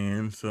muscular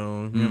men.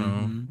 So, you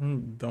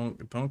know,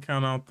 don't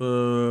count out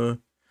the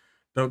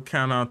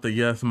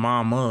yes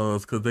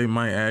mamas, because they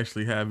might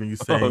actually have you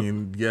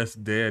saying yes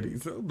daddy.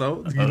 So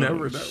you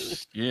never know.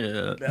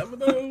 Yeah.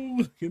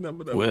 You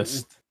never know.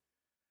 Twist.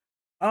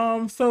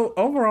 So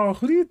overall,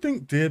 who do you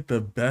think did the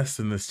best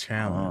in this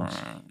challenge?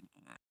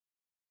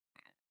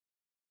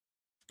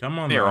 Come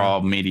on, they're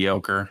all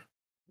mediocre.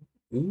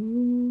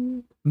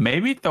 Ooh.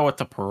 Maybe throw it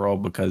to Pearl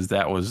because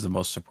that was the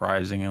most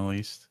surprising, at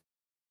least.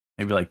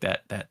 Maybe like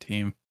that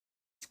team.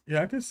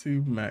 Yeah, I can see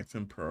Max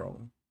and Pearl.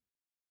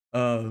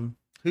 Who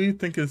do you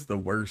think is the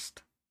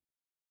worst?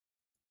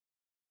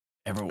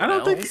 Everyone I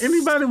don't else? think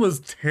anybody was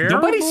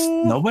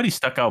terrible. Nobody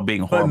stuck out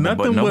being horrible, but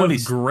nothing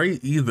was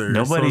great either.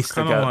 Nobody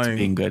stuck out to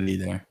being good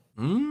either.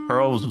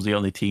 Pearl was the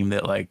only team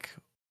that like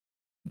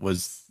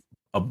was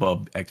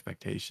above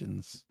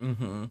expectations.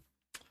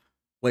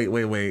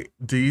 Wait.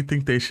 Do you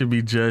think they should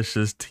be judged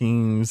as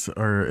teams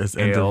or as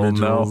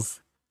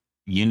individuals?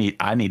 No.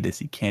 I need to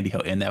see Candy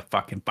Hill in that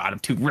fucking bottom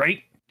 2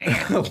 right.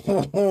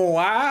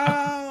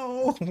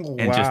 Wow.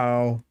 And just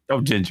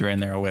throw Ginger in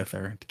there with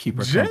her to keep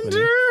her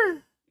company.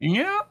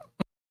 Yeah.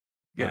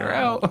 Get her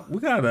out. We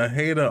got a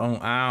hater on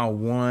aisle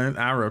 1.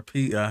 I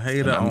repeat, a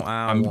hater on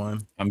aisle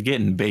 1. I'm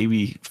getting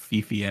baby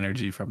Fifi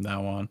energy from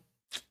that one.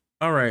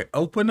 All right,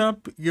 open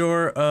up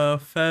your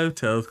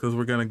photos because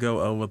we're gonna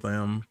go over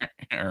them.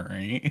 All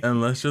right,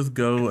 and let's just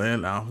go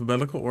in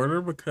alphabetical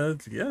order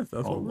because yes,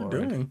 that's what we're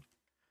doing.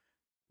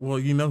 Well,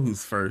 you know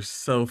who's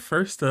first. So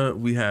first up,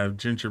 we have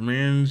Ginger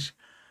Minge.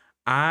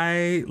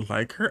 I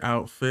like her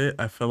outfit.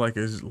 I feel like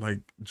it's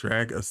like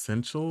drag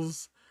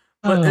essentials,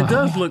 but it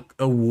does look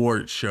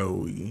award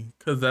showy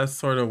because that's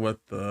sort of what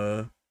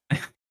the.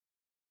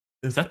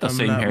 Is that the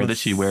same hair that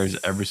she wears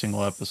every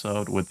single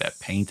episode with that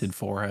painted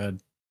forehead?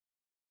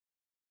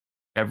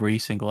 Every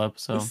single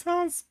episode. It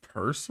sounds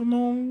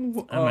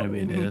personal.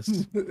 Maybe it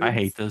is. I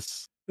hate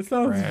this. It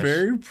sounds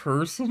very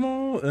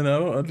personal, and I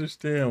don't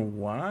understand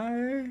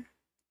why.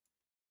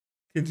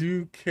 Could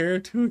you care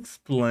to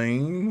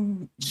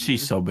explain?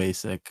 She's so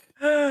basic.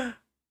 Get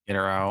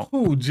her out.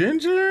 Who,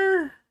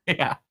 Ginger?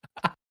 Yeah.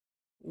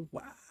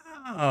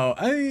 Wow.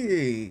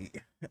 Ay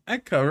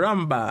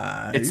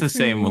caramba. It's the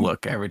same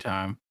look every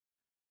time.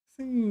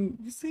 You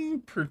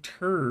seem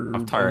perturbed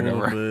I'm tired a of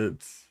her. little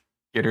bit.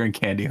 Get her and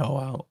Candy Ho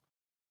out.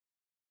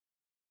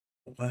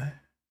 What?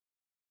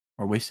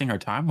 We're wasting our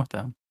time with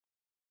them.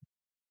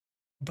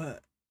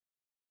 But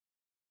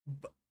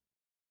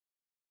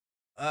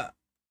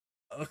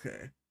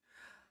okay.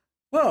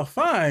 Well,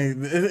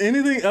 fine. Is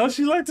anything else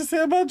you'd like to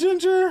say about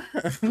Ginger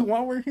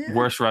while we're here?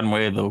 Worst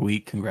runway of the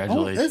week.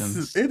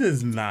 Congratulations. It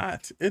is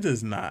not. It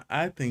is not.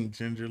 I think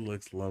Ginger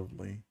looks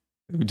lovely.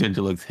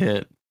 Ginger looks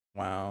hit.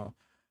 Wow.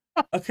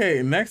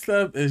 Okay, next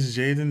up is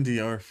Jaden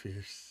Dior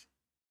Fierce.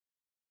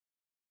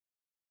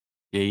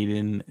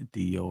 Jaden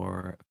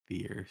Dior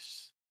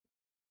Fierce.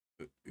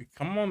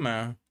 Come on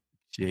now.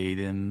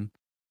 Jaden.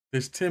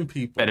 There's 10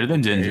 people. Better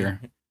than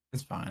Ginger.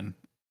 It's fine.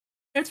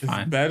 It's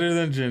fine. Better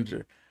than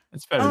Ginger.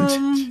 It's better than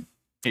Ginger.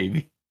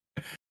 Maybe.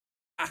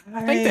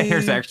 I think the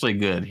hair's actually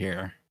good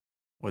here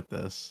with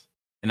this.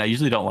 And I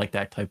usually don't like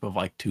that type of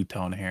like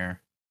two-tone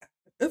hair.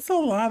 It's a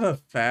lot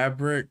of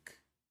fabric.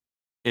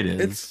 It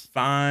is. It's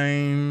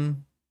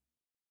fine.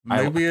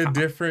 Maybe a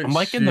different I'm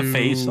liking the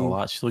face a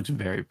lot. She looks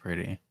very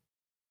pretty.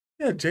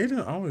 Yeah,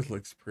 Jaden always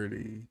looks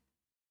pretty.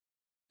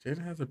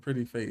 Jaden has a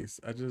pretty face.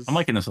 I'm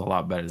liking this a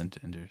lot better than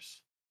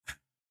Ginger's.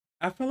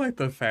 I feel like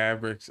the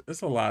fabrics,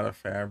 it's a lot of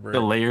fabric. The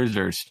layers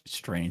are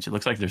strange. It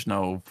looks like there's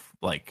no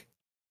like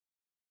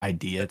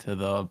idea to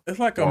the. It's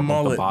like a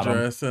mullet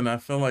dress, and I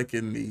feel like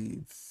it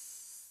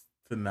needs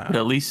to not. But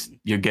at least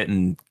you're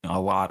getting a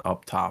lot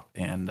up top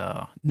and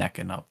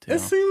necking up too. It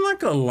seemed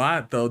like a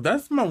lot though.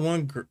 That's my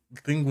one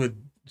thing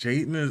with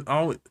Jaden is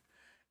always,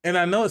 and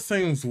I know it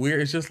seems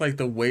weird. It's just like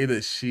the way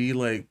that she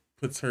like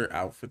puts her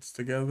outfits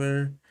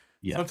together.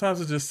 Yeah.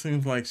 Sometimes it just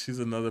seems like she's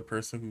another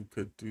person who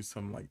could do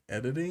some like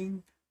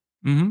editing.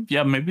 Mm-hmm.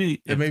 Yeah, maybe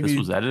if this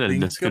was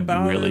edited, this could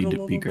really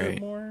be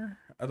great. More.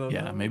 I don't know.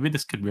 Yeah, maybe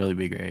this could really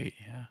be great.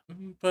 Yeah.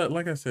 But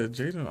like I said,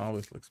 Jaden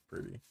always looks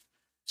pretty.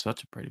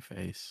 Such a pretty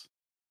face.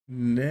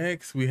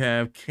 Next, we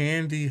have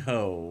Candy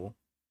Ho.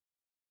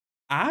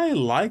 I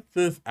like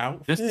this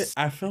outfit.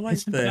 I feel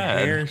like the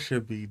hair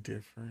should be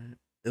different.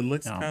 It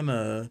looks kind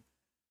of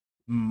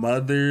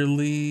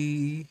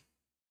motherly,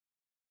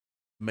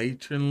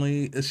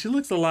 matronly. She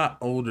looks a lot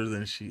older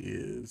than she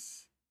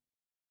is.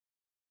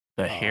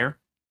 The hair?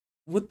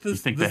 With this, you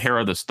think the hair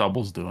of the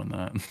stubble's doing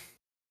that?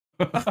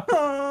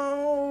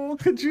 Oh,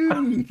 could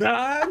you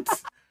not?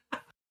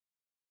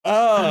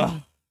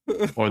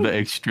 Or the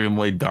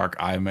extremely dark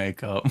eye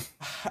makeup.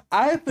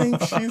 I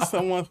think she's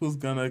someone who's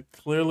gonna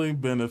clearly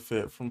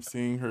benefit from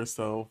seeing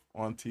herself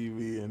on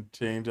TV and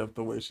change up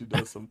the way she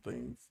does some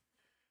things.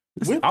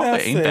 This with outfit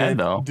that said, ain't bad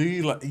though. Do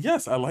you like?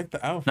 Yes, I like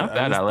the outfit. Not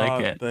bad. I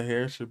like it. The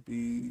hair should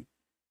be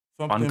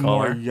something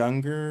more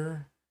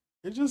younger.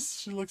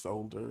 She looks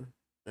older.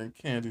 And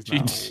Candy's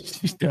not old.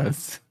 She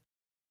does.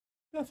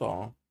 That's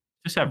all.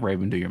 Just have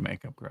Raven do your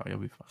makeup, girl. You'll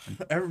be fine.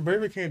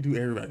 Raven can't do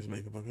everybody's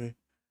makeup, okay?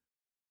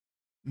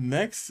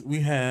 Next,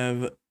 we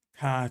have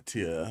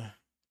Katya.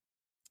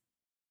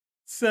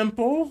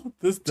 Simple.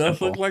 This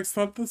does look like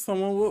something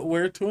someone would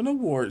wear to an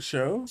award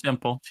show.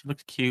 Simple. She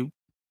looks cute.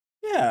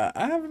 Yeah,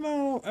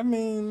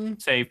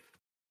 safe.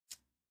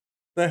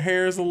 The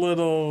hair's a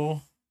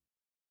little...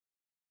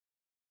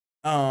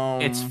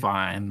 It's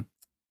fine.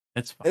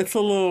 It's fine. It's a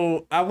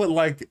little... I would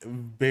like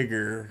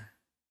bigger.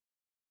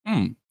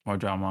 More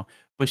drama.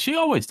 But she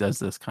always does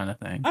this kind of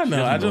thing. I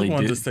know. I just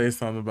wanted to say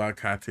something about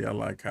Katya. I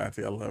like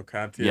Katya. I love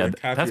Katya. Yeah,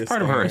 that's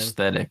part of her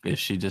aesthetic is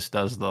she just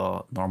does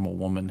the normal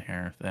woman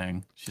hair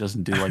thing. She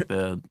doesn't do like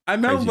the I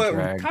know,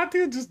 but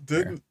Katya just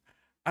didn't.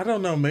 I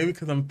don't know. Maybe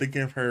because I'm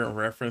thinking of her in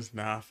reference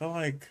now. I feel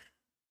like...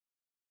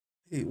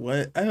 Wait,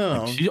 what? I don't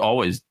know. She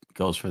always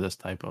goes for this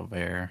type of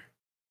hair.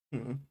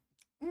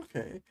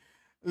 Okay.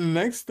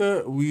 Next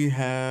up, we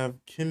have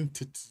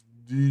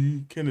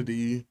Kennedy.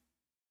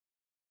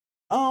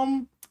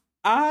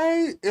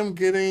 I am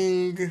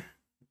getting...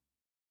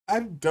 I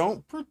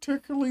don't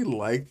particularly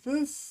like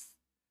this.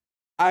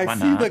 I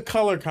see the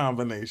color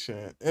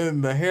combination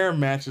and the hair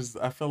matches.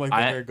 I feel like the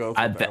hair goes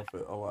with the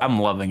outfit a lot. I'm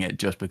loving it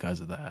just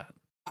because of that.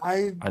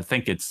 I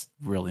think it's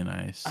really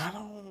nice. I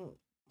don't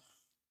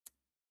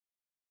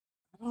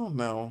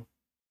know.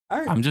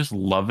 I'm just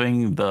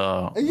loving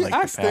the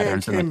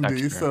patterns and the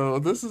texture.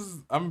 So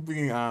I'm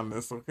being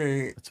honest,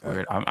 okay? It's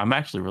weird. I'm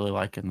actually really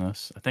liking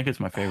this. I think it's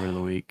my favorite of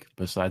the week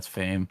besides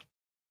Fame.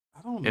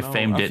 I don't know. If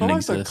Fame didn't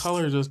exist, the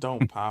colors just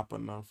don't pop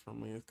enough for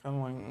me. It's kind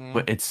of like...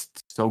 But it's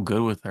so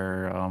good with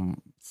her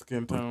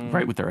skin tone.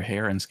 Right, with her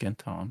hair and skin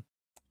tone.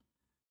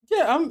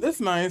 Yeah, it's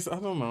nice. I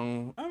don't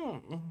know.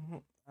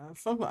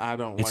 Something I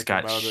don't like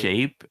about it. It's got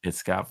shape.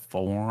 It's got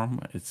form.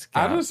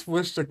 I just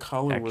wish the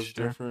color was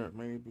different,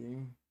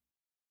 maybe.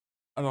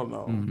 I don't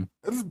know.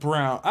 It's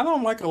brown. I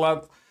don't like a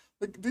lot.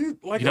 Like, do you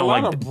like a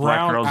lot of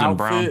brown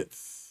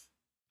outfits?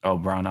 Oh,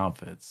 brown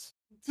outfits.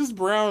 Just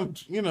brown,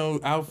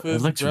 outfits.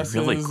 It looks dresses,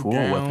 really cool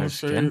gowns, with her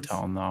shirts. skin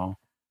tone, though.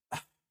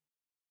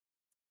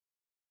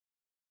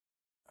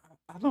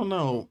 I don't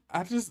know.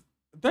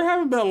 There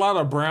haven't been a lot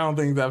of brown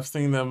things I've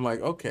seen them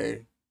like,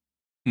 okay.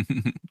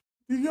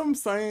 You know what I'm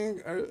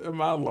saying?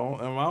 Am I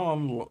alone? Am I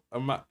on?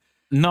 Am I?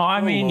 No,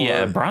 I Oh mean, yeah,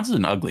 Lord, bronze is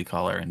an ugly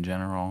color in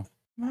general.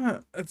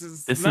 not. It's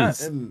just This not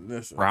is in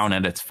this brown at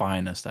instance. its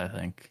finest, I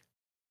think.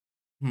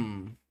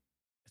 Hmm.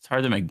 It's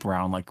hard to make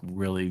brown like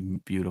really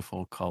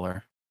beautiful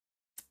color.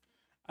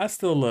 I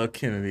still love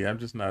Kennedy. I'm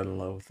just not in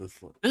love with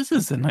this look. This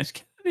is a Okay. nice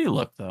Kennedy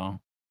look, though.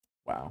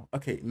 Wow.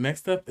 Okay.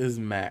 Next up is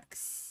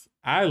Max.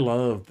 I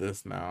love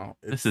this now.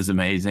 This It's is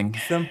amazing.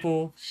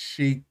 simple,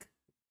 chic,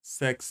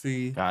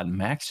 sexy, God,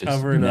 Max just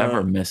covered never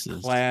up,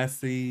 misses.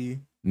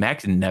 classy.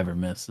 Max never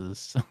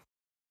misses.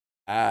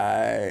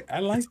 I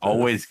It's like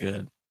always this.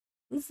 good.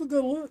 This is a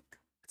good look.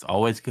 It's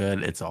always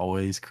good. It's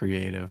always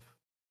creative.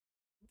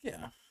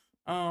 Yeah.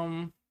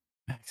 Um.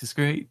 Max is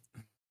great.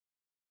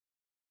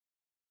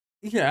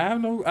 Yeah.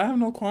 I have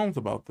no qualms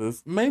about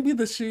this. Maybe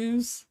the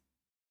shoes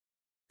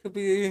could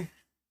be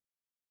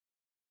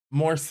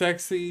more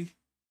sexy.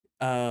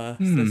 Hmm.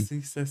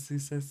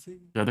 Sassy.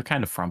 They're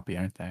kind of frumpy,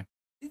 aren't they?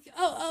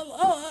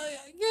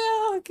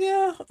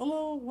 Yeah. A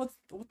little. What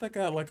that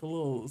got? Like a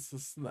little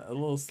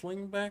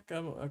sling back.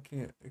 I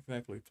can't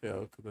exactly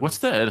tell because I What's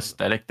just the saw it.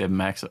 aesthetic that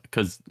Max?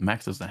 Because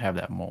Max doesn't have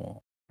that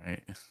mole,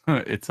 right?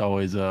 It's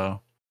always the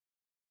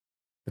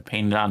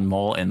painted on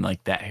mole and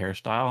like that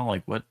hairstyle.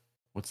 Like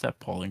what's that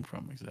pulling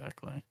from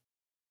exactly?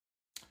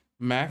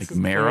 Max Like is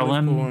clearly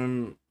Marilyn?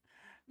 pulling.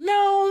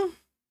 No,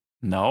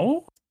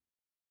 No.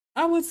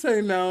 I would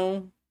say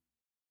no.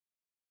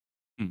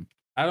 Hmm.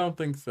 I don't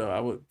think so. I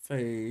would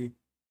say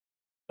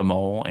The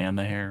mole and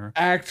the hair.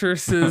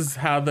 actresses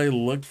how they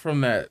looked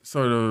from that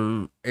sort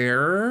of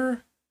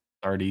era,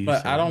 Artie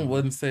but I sort don't of.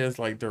 wouldn't say it's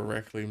like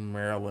directly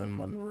Marilyn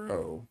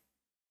Monroe.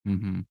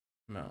 Mm-hmm.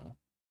 No,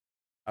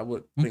 I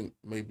would think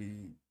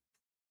maybe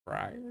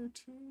prior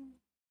to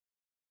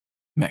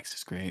Max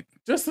is great.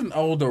 just an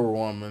older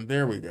woman.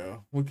 There we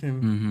go.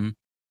 Mm-hmm.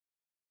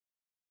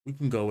 We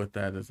can go with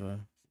that as a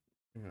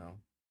you know.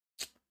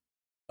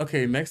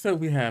 Okay, next up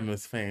we have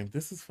Miss Fame.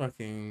 This is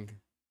fucking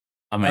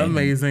Amazing.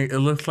 amazing. It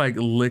looks like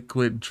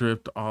liquid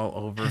dripped all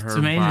over It's her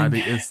amazing. body.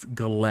 It's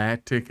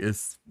galactic.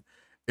 It's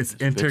This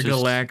bitch is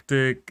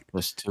intergalactic.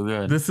 was too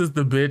good. This is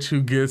the bitch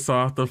who gets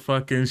off the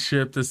fucking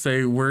ship to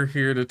say we're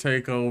here to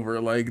take over.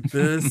 Like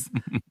this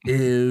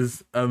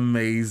is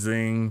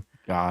amazing.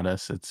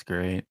 Goddess, it's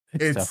great.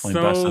 It's It's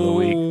definitely best of the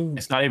week. so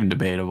It's not even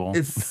debatable.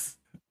 it's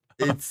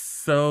it's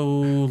so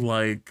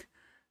like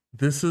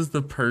this is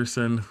the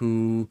person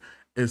who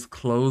is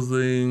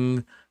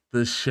closing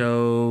the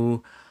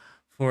show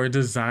for a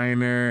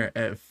designer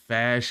at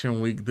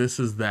Fashion Week. This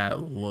is that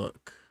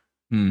look.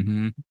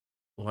 Mm-hmm.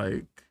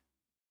 Like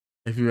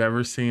if you've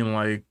ever seen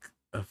like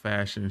a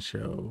fashion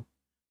show,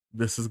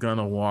 this is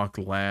gonna walk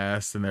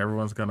last and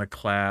everyone's gonna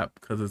clap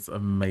because it's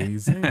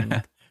amazing.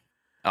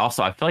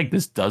 Also, I feel like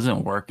this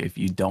doesn't work if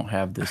you don't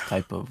have this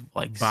type of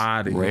like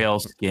Body.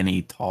 rail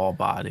skinny tall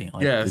body.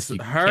 Like Yes, this, you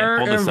can't her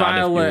pull and this out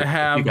Violet if you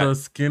have got the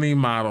skinny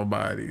model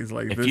bodies.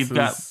 Like if this you've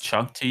got is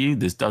chunk to you.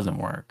 This doesn't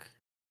work.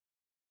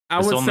 I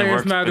This would only say it's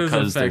works not as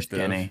because they're effective.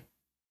 skinny,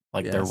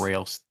 like their Yes.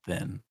 rails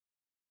thin.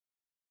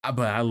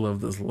 But I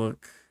love this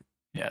look.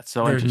 Yeah, it's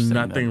so There's interesting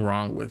that nothing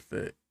wrong with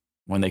it.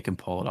 when they can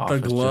pull it The off,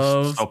 it's just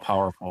gloves, so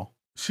powerful.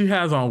 she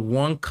has on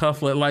one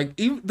cufflet. Like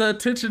even the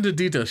attention to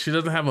detail. She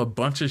doesn't have a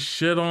bunch of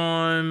shit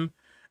on.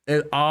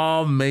 It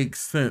all makes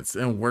sense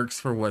and works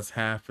for what's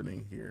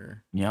happening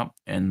here. Yep,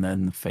 and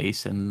then the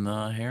face and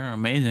the hair,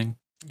 amazing.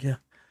 Yeah.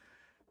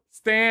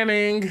 She's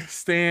just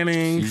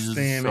so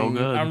Standing.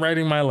 good. I'm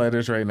writing my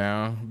letters right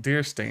now.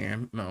 Dear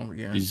Stan. No,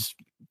 yeah. She's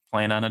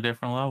playing on a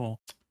different level.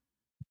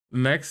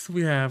 Next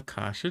we have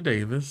Kasha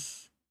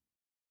Davis.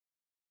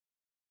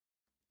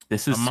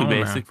 This is I'm too on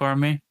now. basic for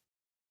me,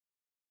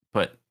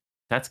 but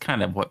that's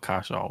kind of what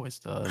Kasha always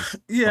does.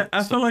 Yeah,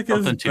 I So, feel like it's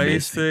something too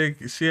basic.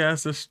 basic. She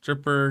has a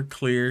stripper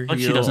clear Like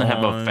she heel doesn't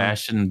have a on.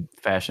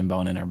 fashion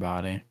bone in her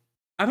body.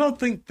 I don't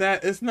think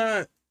that it's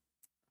not.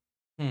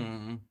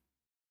 Hmm.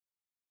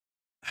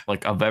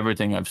 Like of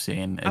everything I've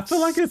seen, I feel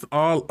like it's it's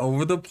all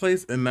over the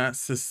place and not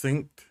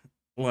succinct.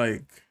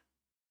 Like,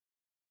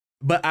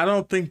 but I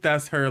don't think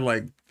that's her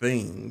like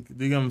thing.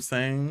 Do you know what I'm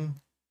saying?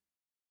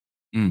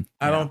 I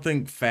yeah, don't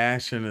think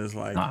fashion is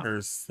like not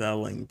her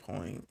selling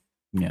point,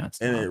 yeah, it's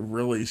and not. it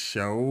really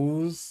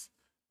shows.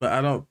 But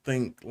I don't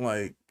think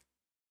like,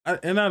 I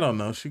don't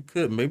know. She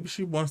could maybe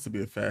she wants to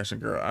be a fashion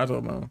girl. I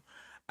don't know.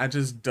 I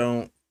just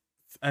don't.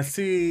 I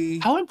see.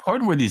 How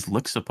important were these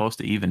looks supposed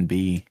to even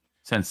be?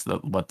 Since the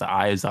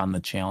eye is on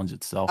the challenge I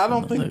itself and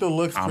don't think the the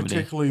looks comedy.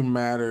 particularly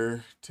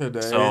matter today.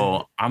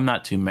 So I'm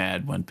not too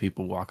mad when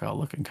people walk out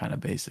looking kind of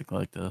basic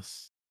like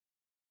this.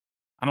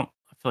 I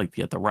feel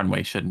like the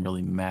runway shouldn't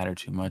really matter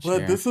too much But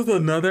here. this is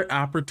another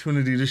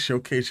opportunity to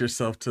showcase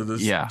yourself to the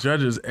Yeah,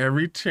 judges.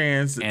 Every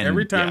chance,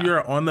 every and time yeah,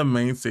 you're on the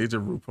main stage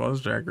of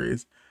RuPaul's Drag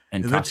Race,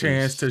 and is a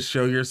chance Kasha's to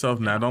show yourself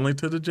yeah, not only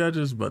to the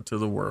judges but to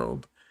the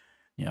world.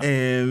 yeah,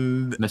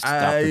 And missed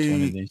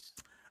opportunities.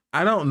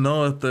 I don't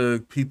know if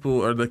the people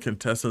or the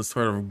contestants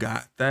sort of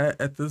got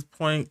that at this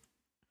point.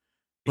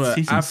 It's But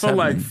season I feel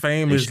like 7.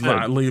 Fame They is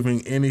not should.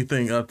 leaving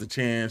anything up to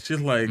chance.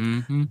 She's like,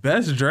 Mm-hmm.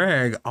 best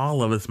drag,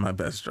 all of it's my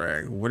best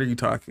drag. What are you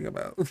talking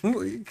about?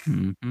 Like,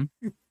 Mm-hmm.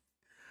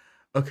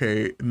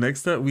 okay,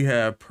 next up we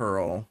have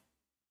Pearl.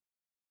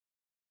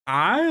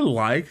 I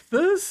like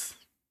this.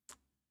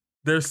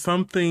 There's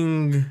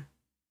something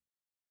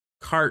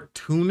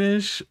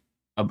cartoonish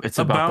It's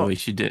about the way about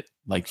she did,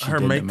 like she her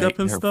did makeup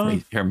and her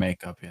face, stuff, her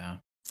makeup. Yeah.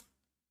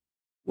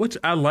 which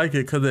I like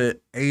it because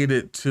it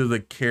aided to the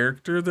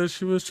character that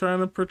she was trying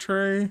to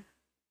portray.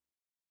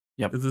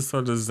 Yep. Is this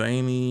sort of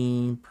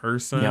zany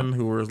Yep. person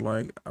who was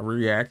like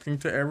reacting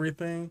to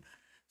everything?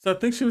 So I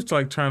think she was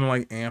like trying to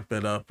like amp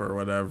it up or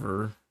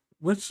whatever,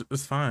 which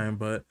is fine.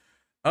 But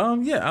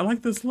yeah, I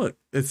like this look.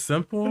 It's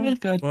simple, It's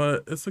good.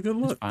 but it's a good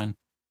It's look. fine.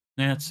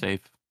 Yeah, it's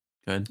safe.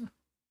 Good.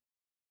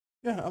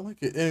 Yeah, I like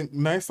it. And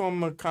nice on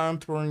the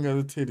contouring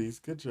of the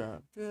titties. Good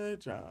job.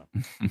 Good job.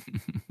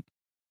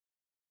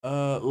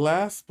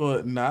 Last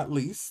but not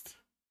least,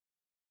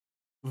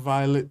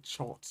 Violet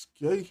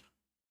Chachki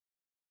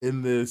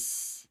in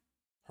this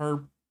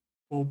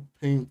purple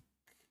pink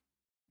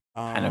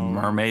Kind of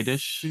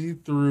mermaidish.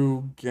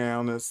 see-through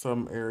gown in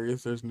some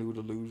areas. There's nude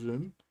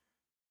illusion.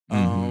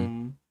 Mm-hmm.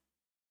 Um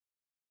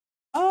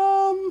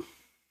um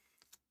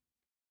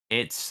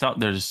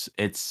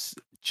It's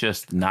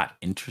just not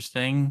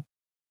interesting.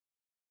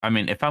 I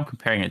mean, if I'm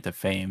comparing it to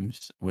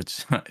Fames,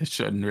 which it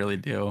shouldn't really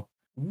do,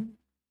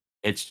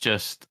 it's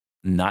just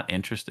not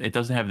interesting. It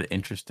doesn't have the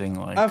interesting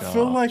I like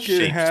feel like it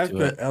shapes has to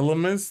it. the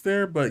elements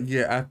there, but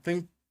yeah, I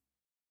think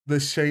the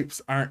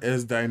shapes aren't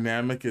as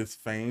dynamic as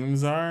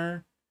Fame's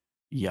are.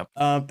 Yep.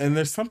 And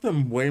there's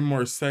something way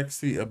more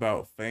sexy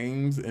about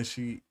Fangs, and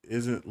she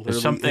There's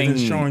isn't something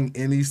showing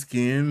any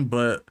skin,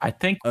 but I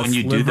think a when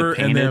you do the sliver.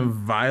 And then painted,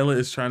 Violet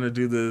is trying to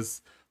do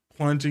this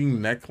plunging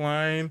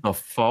neckline. the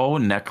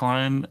faux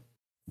neckline,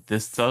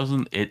 this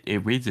doesn't it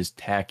reads as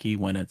tacky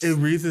when It it's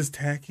reads as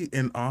tacky,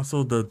 and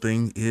also the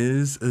thing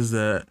is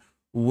that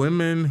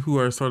women who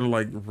are sort of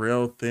like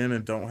real thin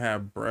and don't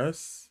have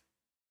breasts,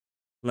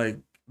 like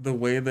the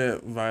way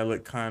that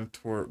Violet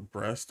contoured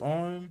breast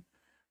on,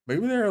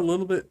 maybe they're a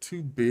little bit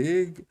too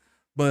big,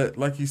 but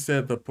like you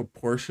said, the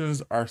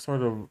proportions are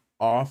sort of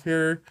off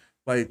here.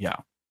 Like yeah.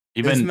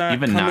 it's Even not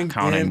even not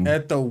coming in counting,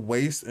 at the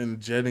waist and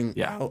jetting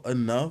yeah. out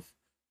enough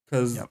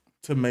because Yep.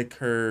 to make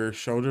her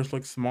shoulders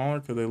look smaller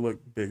because they look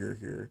bigger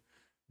here.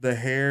 The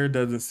hair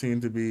doesn't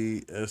seem to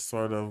be as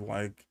sort of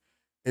like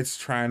it's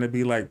trying to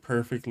be like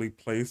perfectly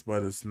placed,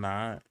 but it's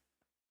not.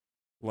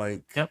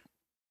 Like Yep.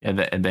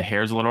 And the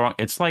hair's a little wrong.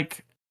 It's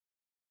like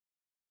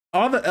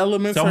all the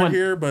elements are someone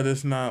here, but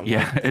it's not like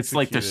yeah, it's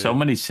like there's so executed.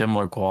 many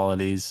similar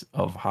qualities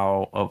of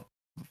how of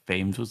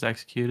Fames was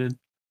executed.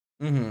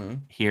 Mm-hmm.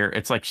 Here,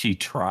 it's like she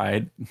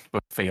tried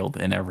but failed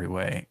in every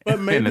way, But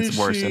and it's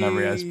worse in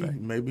every aspect.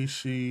 maybe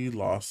she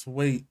lost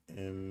weight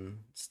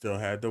and still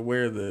had to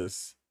wear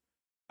this.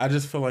 I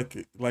just feel like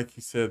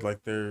you said,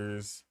 like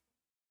there's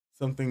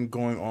something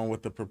going on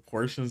with the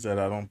proportions that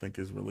I don't think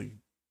is really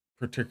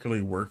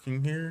particularly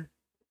working here.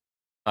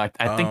 I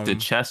think the Um,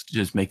 chest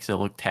just makes it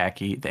look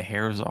tacky. The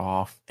hair's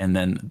off, and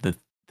then the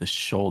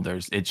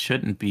shoulders. It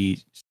shouldn't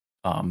be.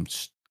 Um,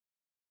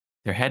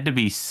 there had to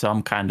be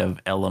some kind of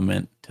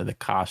element to the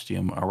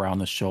costume around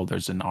the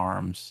shoulders and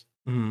arms,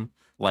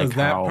 like because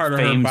that how part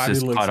of her Fames body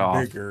is looks cut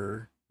off,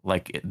 bigger.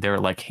 like they're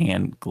like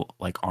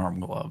like arm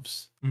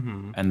gloves,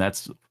 Mm-hmm. and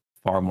that's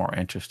far more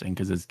interesting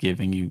because it's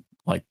giving you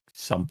like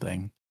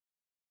something.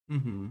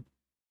 Mm-hmm.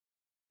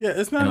 Yeah,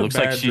 it's And not it a looks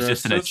like bad she's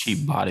just dress. in a cheap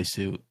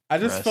bodysuit I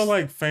just feel dress.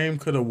 like Fame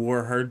could have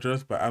wore her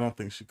dress, but I don't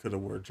think she could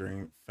have wore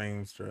Dream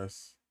Fame's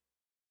dress.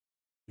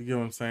 You get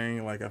what I'm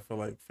saying? Like I feel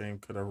like Fame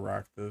could have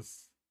rocked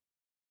this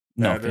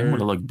No, Fame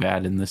would have better. looked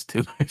bad in this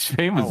too. If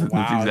Fame was Oh in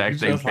this wow, you exact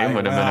thing, just Fame like,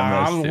 would have well, been a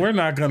mess too. we're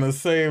not gonna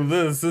save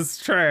this.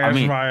 It's I trash,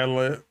 mean,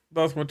 Violet.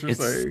 That's what you're it's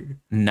saying.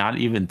 not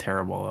even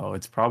terrible though.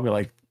 It's probably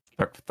like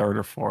third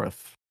or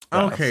fourth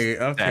best, Okay,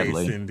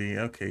 sadly. Cindy.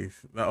 Okay.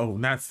 Oh,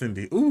 not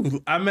Cindy.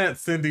 Ooh, I meant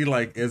Cindy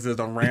like is it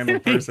a random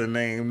person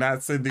name,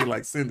 not Cindy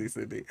like Cindy.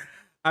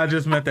 I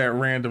just meant that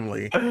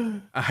randomly.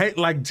 I hate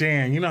like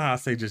Jan. You know how I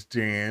say just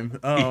Jan.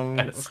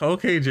 Yes.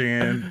 Okay,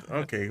 Jan.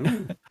 Okay.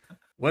 Ooh.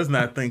 Was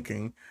not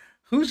thinking.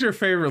 Who's your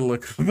favorite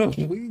look of the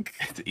week?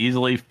 It's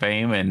easily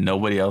Fame and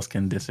nobody else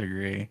can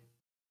disagree.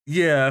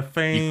 Yeah,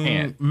 You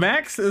can't. Fame.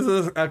 Max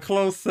is a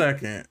close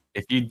second.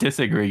 If you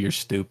disagree, you're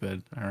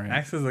stupid. All right.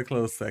 Max is a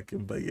close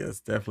second, but yes,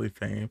 definitely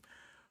Fame.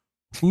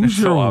 It's Who's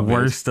so your obvious.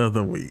 worst of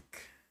the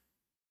week?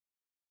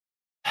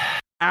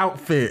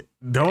 Outfit.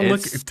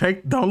 It's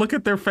Don't look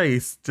at their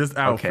face. Just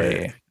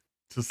outfit. okay.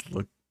 Just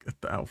look at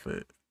the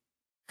outfit.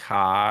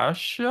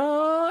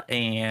 Kasha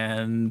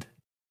and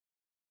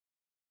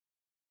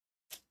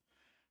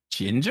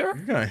Ginger?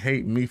 You're gonna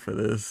hate me for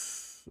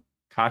this.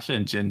 Kasha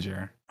and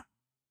Ginger.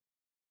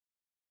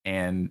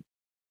 And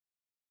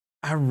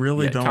I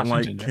really yeah, don't Kasha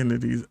and like Ginger.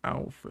 Kennedy's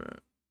outfit.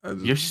 I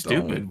You're just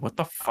don't. stupid. What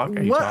the fuck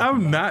are you What? talking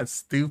I'm about? not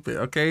stupid,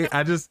 okay?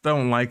 I just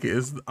don't like it.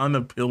 It's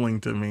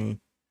unappealing to me.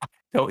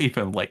 Don't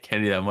even like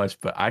Kennedy that much,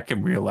 but I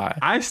can realize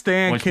I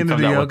stand when she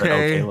comes Kennedy, out with an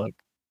okay okay? look.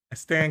 I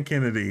stand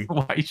Kennedy.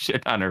 Why you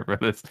shit on her for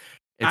this?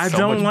 It's I so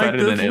don't much like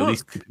better this than at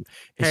least. look.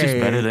 It's just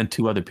better Hey, than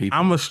two other people.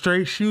 I'm a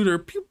straight shooter.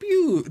 Pew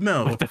pew.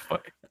 No. What the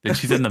fuck? Then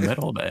she's in the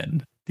middle.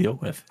 Then deal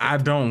with I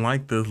it. don't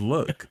like this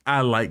look.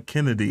 I like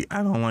Kennedy.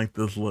 I don't like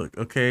this look.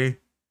 Okay.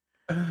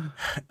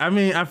 I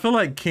mean, I feel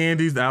like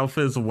Candy's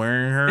outfit's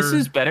wearing her. This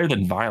is better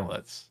than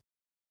Violet's.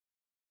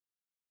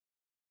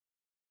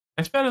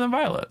 It's better than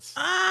Violet's.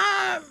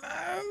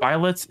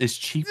 Violet's is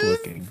cheap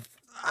looking.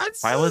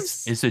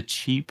 Violet's is a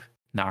cheap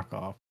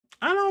knockoff.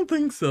 I don't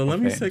think so. Let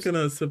me Okay. take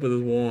a sip of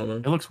this water.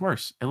 It looks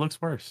worse. It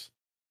looks worse.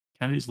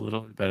 Kennedy's a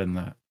little bit better than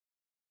that.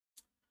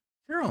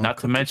 Not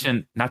to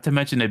mention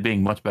it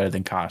being much better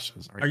than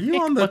Kasha's. Are you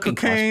on the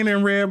cocaine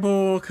and Red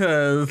Bull?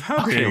 Because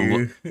how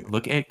dare you?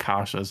 Look at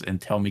Kasha's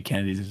and tell me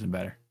Kennedy's isn't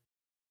better.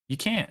 You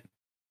can't.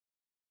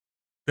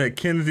 That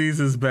Kennedy's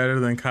is better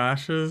than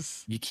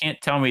Kasha's? You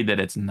can't tell me that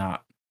it's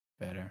not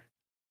better.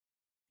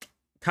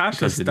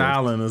 Kasha's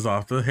styling is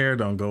off. The hair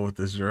don't go with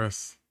this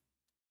dress.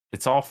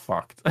 It's all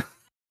fucked.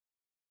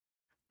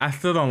 I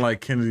still don't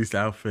like Kennedy's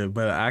outfit,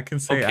 but I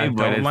can say I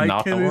don't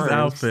like Kennedy's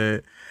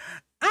outfit.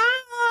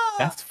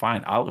 That's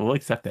fine. We'll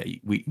accept that.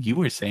 You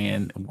were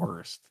saying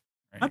worst.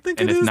 Right? I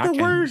think it is the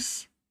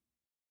worst.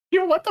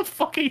 What the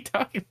fuck are you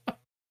talking about?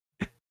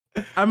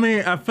 I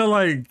mean, I feel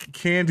like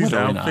Candy's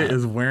outfit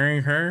is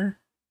wearing her.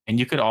 And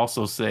you could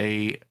also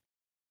say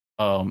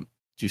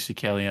Juicy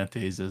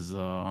Caliente's is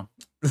Are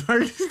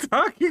you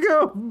talking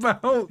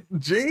about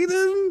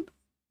Jaden?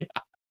 Yeah.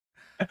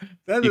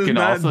 That is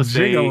not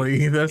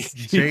jiggly. That's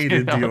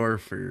jaded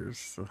Diorphers.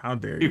 So how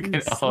dare you? You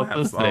can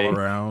also say all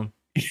around.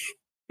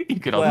 You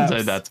could also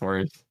say that's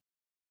worse.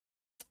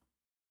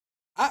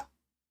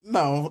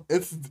 No,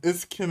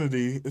 it's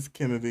Kennedy. It's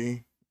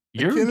Kennedy.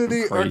 You're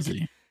Kennedy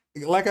crazy.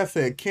 Like I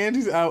said,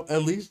 Candy's out.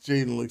 At least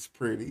Jaden looks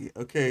pretty.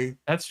 Okay,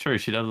 that's true.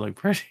 She does look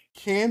pretty.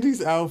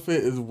 Candy's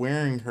outfit is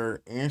wearing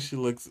her, and she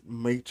looks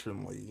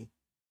matronly.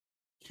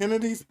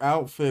 Kennedy's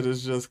outfit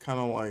is just kind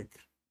of like,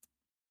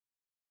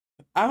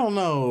 I don't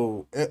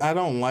know. I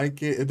don't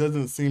like it. It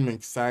doesn't seem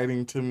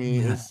exciting to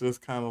me. Yeah. It's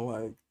just kind of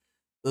like,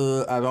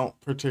 I don't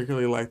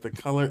particularly like the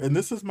color. And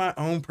this is my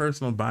own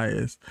personal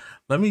bias.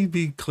 Let me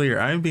be clear.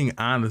 I'm being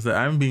honest.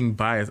 I'm being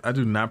biased. I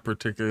do not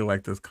particularly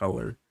like this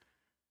color.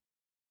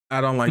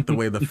 I don't like the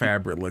way the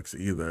fabric looks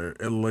either.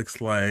 It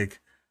looks like,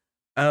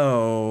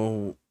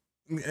 oh,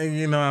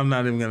 you know, I'm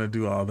not even going to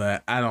do all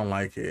that. I don't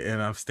like it.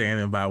 And I'm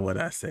standing by what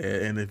I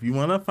said. And if you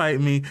want to fight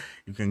me,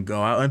 you can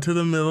go out into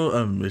the middle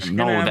of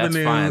Michigan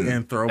Avenue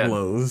and throw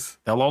blows.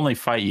 They'll only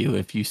fight you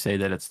if you say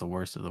that it's the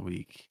worst of the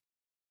week.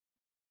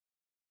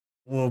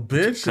 Well,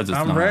 bitch,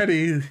 I'm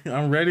ready.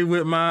 I'm ready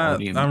with my,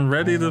 I'm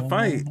ready to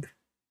fight.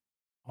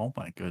 Oh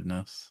my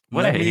goodness.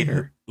 What a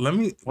hater.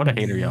 What a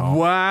hater, y'all.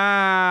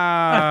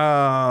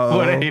 Wow.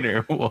 What a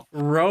hater.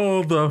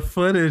 Roll the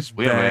footage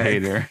We have a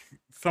hater.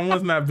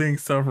 Someone's not being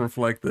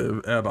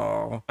self-reflective at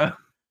all.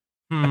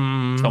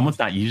 Someone's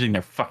not using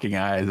their fucking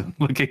eyes and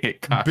looking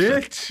at Kasha.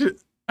 Bitch.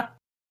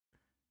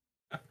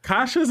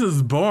 Kasha's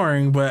is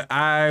boring, but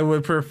I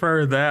would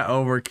prefer that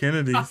over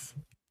Kennedy's.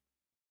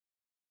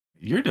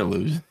 You're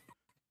delusional.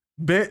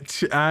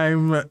 Bitch,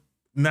 I'm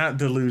not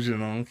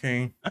delusional,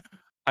 okay?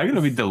 I'm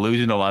gonna be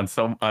delusional on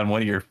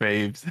one of your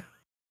faves.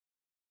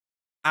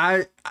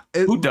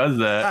 Who does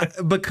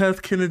that? Because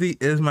Kennedy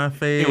is my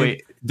fave. Hey,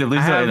 wait,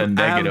 delusional in a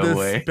negative way. I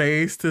have the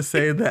space to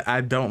say that I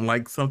don't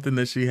like something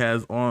that she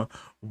has on,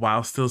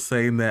 while still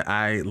saying that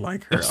I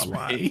like her a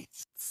lot.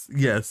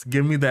 Yes,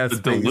 give me that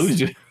space.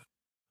 Delusion.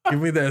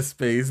 Give me that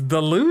space.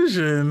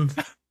 Delusion.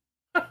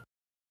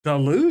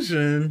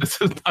 Delusion. This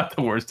is not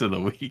the worst of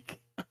the week.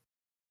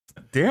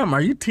 Damn,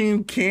 are you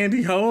Team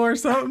Candy Ho or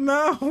something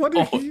now? What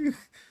are you?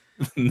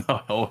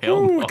 No,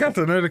 hell no. Got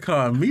the nerve to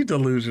call me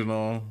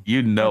delusional.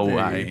 You know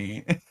I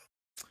ain't.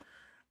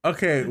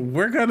 Okay,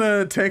 we're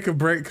gonna take a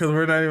break because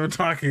we're not even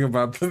talking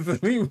about this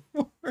anymore.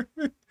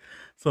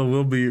 So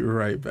we'll be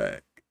right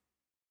back.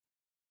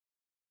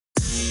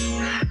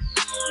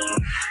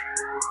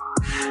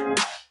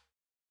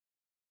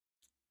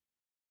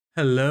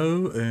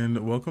 Hello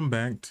and welcome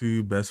back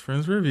to Best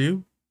Friends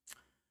Review.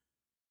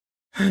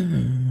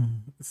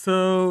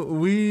 So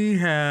we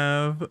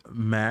have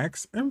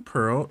Max and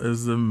Pearl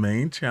as the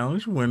main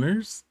challenge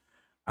winners.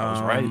 I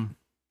was right.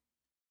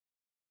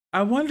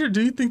 I wonder,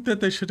 do you think that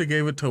they should have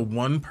gave it to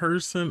one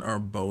person or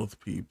both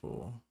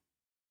people?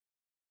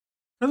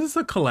 Because it's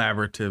a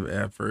collaborative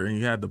effort and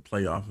you had to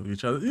play off of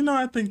each other. You know,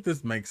 I think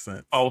this makes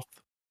sense. Both.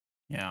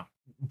 Yeah.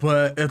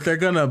 But if they're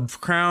going to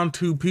crown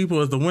two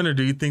people as the winner,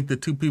 do you think the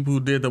two people who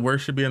did the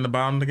worst should be in the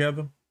bottom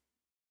together?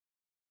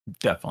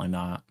 Definitely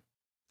not.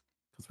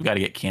 Because we got to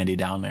get Candy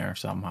down there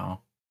somehow.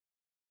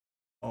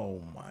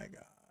 Oh my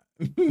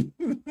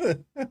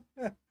God.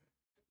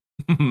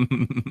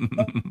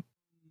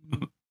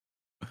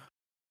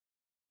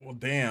 Well,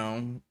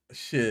 damn.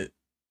 Shit.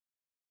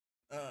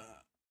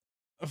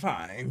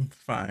 Fine.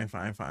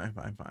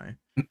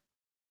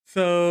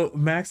 So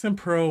Max and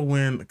Pearl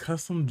win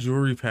custom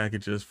jewelry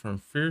packages from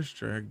Fierce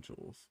Drag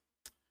Jewels.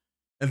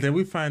 And then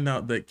we find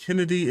out that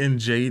Kennedy and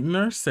Jaden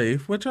are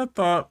safe, which I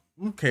thought,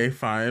 okay,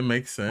 fine,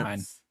 makes Fine.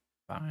 sense.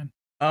 Fine.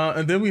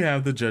 And then we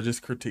have the judges'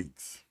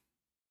 critiques.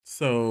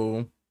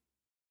 So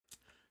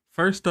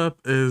first up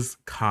is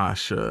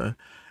Kasha.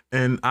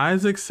 And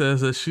Isaac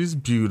says that she's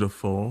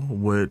beautiful,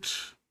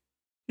 which,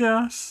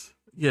 yes,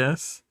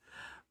 yes.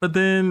 But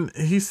then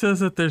he says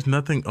that there's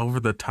nothing over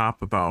the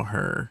top about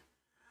her.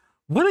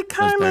 What it Does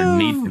kind there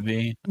need to of,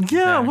 be?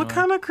 yeah, what Exactly.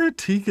 kind of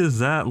critique is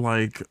that?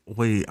 Like,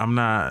 wait, I'm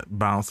not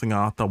bouncing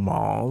off the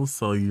walls,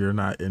 so you're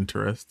not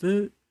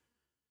interested?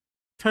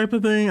 Type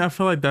of thing. I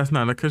feel like that's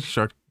not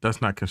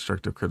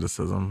constructive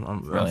criticism.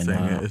 I'm Really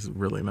saying it. not. It's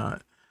really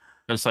not.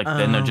 It's like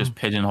then they're just Um,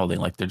 pigeonholing,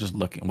 like they're just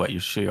looking what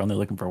you're sure you're only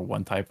looking for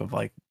one type of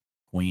like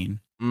queen.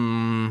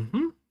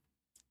 mm-hmm.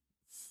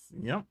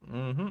 Yep.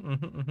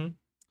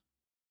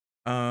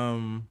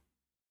 Um,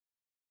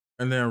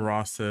 and then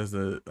Ross says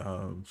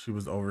that she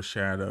was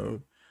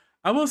overshadowed.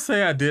 I will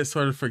say I did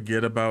sort of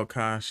forget about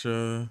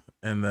Kasha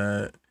and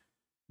that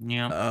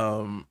Yeah.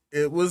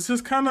 it was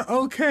just kind of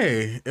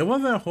okay. It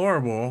wasn't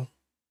horrible,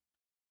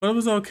 but it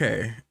was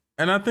okay.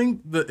 And I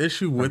think the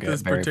issue with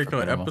this Very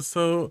particular forgettable.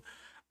 episode,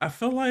 I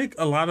feel like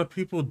a lot of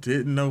people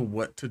didn't know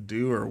what to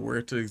do or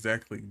where to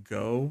exactly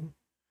go.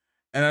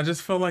 And I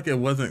just felt like it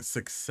wasn't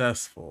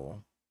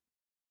successful.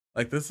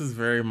 Like this is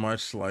very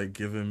much like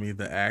giving me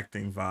the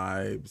acting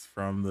vibes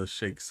from the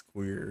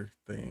Shakespeare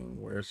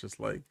thing, where it's just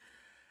like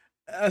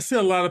I see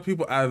a lot of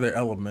people out of their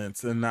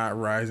elements and not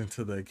rising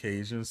to the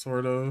occasion,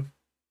 sort of,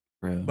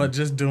 but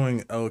True. just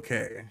doing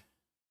okay.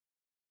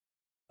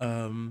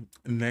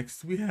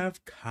 Next we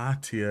have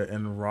Katya,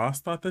 and Ross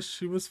thought that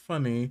she was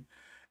funny,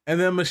 and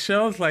then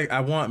Michelle's like,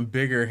 "I want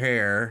bigger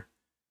hair."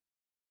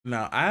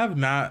 Now I have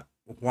not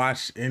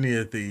watched any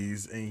of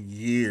these in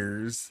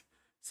years,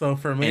 so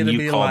for me And to you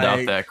be called out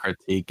like, that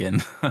critique,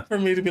 and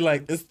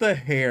it's the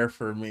hair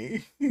for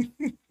me.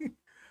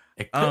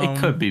 it could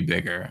um, be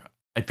bigger.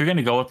 If you're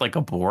gonna go with like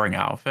a boring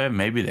outfit,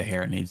 maybe the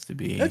hair needs to it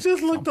be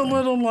just looked a something.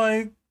 little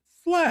like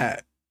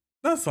flat.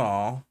 That's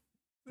all.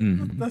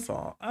 Mm. That's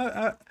all.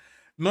 I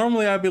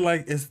normally I'd be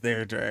like it's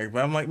their drag,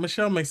 but I'm like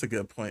Michelle makes a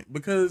good point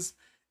because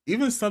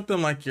even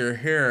something like your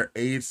hair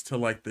aids to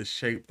like the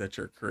shape that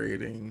you're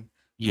creating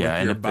Yeah, with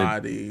and your if the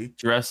body.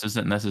 dress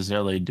isn't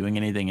necessarily doing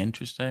anything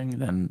interesting,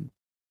 then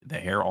the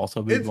hair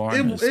also be It born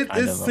it is it,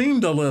 kind it of a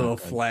seemed a not little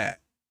good.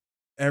 flat.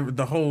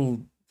 The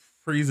whole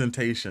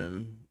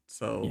presentation.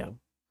 Yeah. So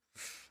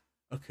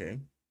okay.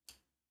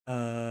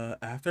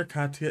 After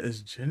Katya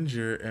is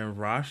Ginger and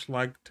Ross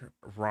liked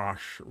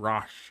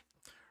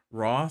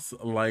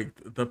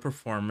the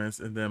performance,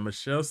 and then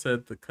Michelle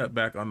said to cut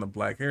back on the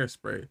black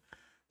hairspray.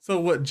 So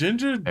what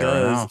Ginger Fair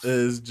does enough.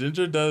 is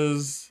Ginger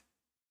does.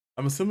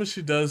 I'm assuming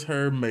she does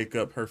her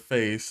makeup, her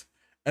face,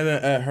 and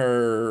then at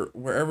her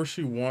wherever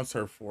she wants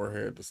her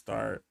forehead to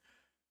start.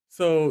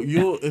 So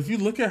you'll if you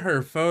look at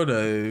her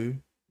photo,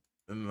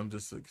 and I'm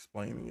just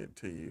explaining it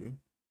to you.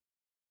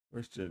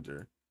 Where's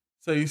Ginger?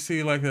 So you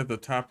see, like at the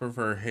top of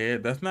her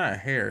head, that's not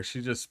hair.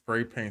 She just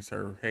spray paints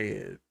her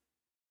head.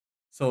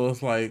 So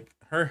it's like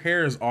her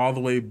hair is all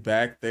the way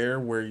back there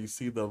where you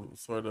see the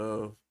sort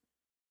of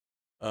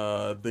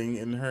thing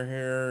in her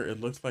hair. It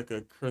looks like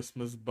a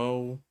Christmas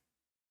bow,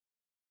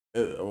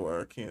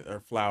 or can't or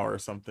flower or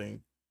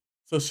something.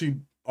 So she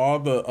all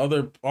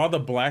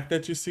the black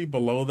that you see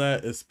below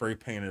that is spray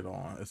painted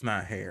on. It's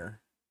not hair.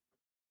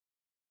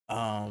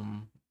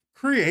 Um,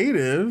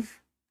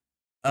 creative.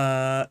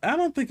 I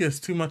don't think it's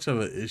too much of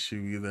an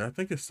issue either. I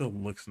think it still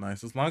looks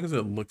nice as long as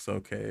it looks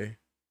okay.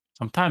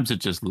 Sometimes it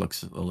just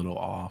looks a little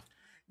off.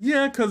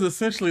 Yeah, because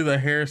essentially the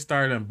hair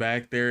starting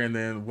back there, and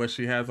then what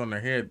she has on her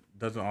head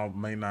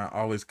may not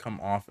always come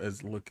off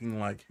as looking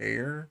like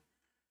hair.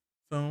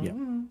 So,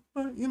 Yeah.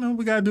 but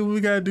we gotta do what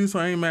we gotta do. So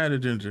I ain't mad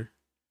at Ginger.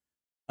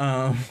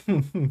 Um,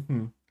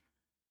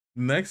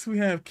 Next we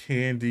have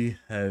Candy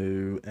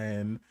Ho,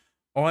 and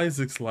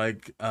Isaac's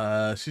like,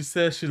 she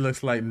says she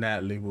looks like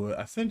Natalie Wood.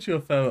 I sent you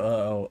a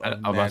photo of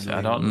I was about to say,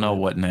 I Natalie don't know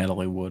Wood. what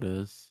Natalie Wood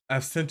is.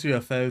 I've sent you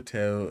a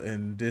photo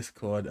in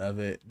Discord of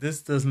it.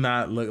 This does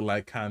not look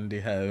like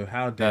Candy Ho.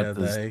 How dare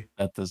they?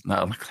 That does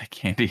not look like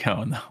Candy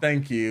O, no.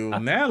 Thank you.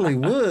 Natalie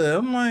Wood.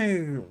 I'm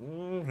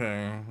like,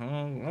 okay,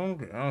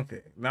 okay,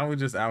 okay. Now we're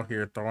just out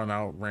here throwing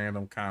out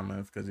random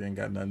comments because you ain't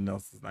got nothing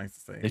else that's nice to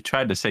say. They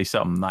tried to say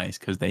something nice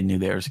because they knew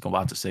they were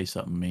about to say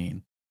something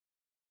mean.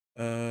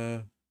 Uh,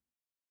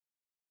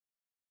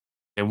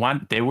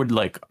 They would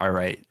like, all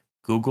right,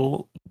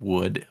 Google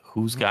Wood,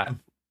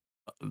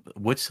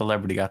 which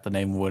celebrity got the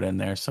name Wood in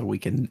there so we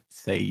can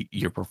say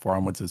your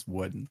performance is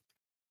Wood.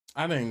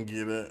 I didn't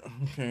get it.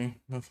 Okay,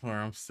 that's where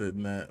I'm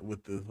sitting at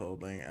with this whole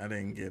thing. I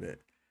didn't get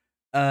it.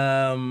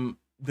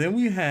 Then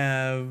we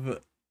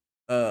have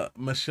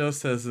Michelle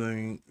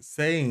saying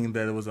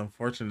that it was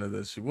unfortunate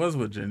that she was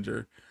with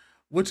Ginger,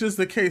 which is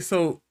the case.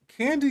 So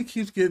Candy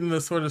keeps getting the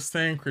sort of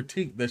same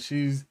critique that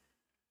she's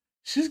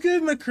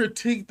getting the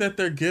critique that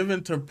they're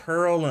giving to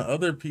Pearl and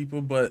other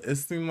people, but it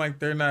seemed like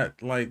they're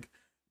not like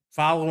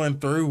following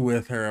through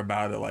with her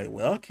about it. Like,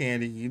 well,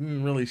 Candy, you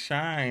didn't really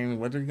shine.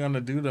 What are you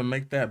gonna do to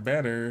make that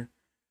better?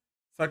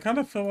 So I kind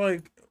of feel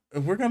like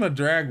if we're gonna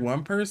drag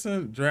one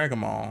person, drag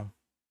them all.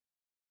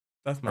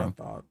 That's my True.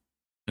 thought.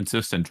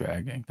 Consistent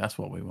dragging. That's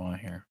what we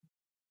want here.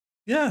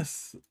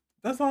 Yes,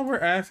 that's all we're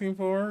asking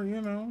for.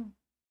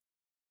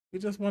 We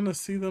just want to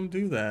see them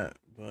do that.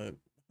 But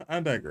I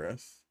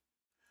digress.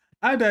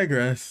 I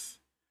digress.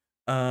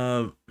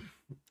 Um,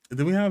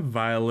 then we have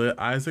Violet.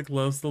 Isaac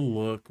loves the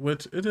look,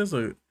 which it's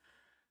a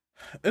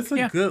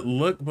Yeah. good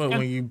look, but Yeah.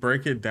 when you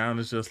break it down,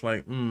 it's just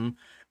like,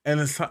 And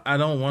I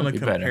don't want to Could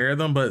be better. compare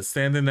them, but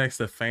standing next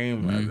to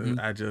Fame, Mhm.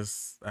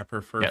 I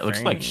prefer Yeah, it looks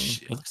Fame.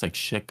 like it looks like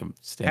shit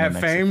standing Had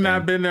next to Fame Fame.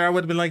 not been there, I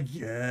would have been like,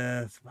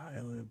 yes,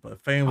 Violet. But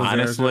Fame was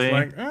there, just Honestly,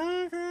 like,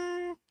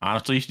 okay.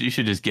 honestly, you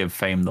should just give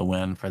Fame the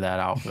win for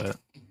that outfit.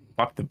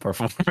 Fuck the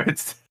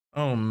performance.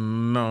 Oh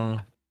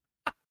no.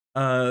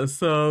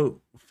 So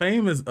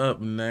Fame is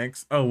up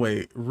next. Oh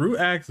wait, Rue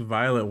asks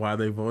Violet why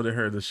they voted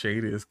her the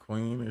shadiest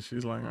queen, and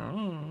she's like,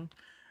 oh.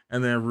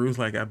 And then Rue's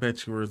like, I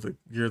bet you're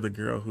the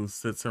girl who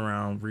sits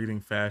around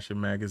reading fashion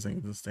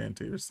magazines and staying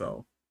to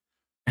yourself.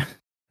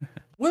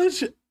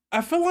 Which I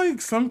feel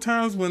like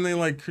sometimes when they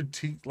like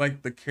critique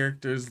like the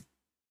characters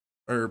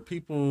or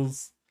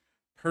people's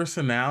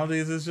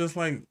personalities, it's just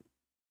like,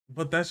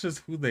 but that's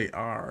just who they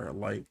are.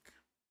 Like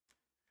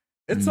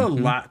it's a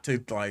lot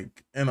to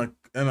like in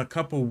a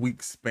couple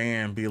weeks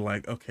span be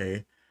like,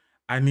 okay,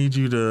 I need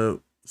you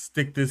to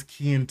stick this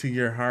key into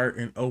your heart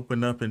and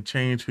open up and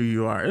change who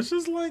you are. It's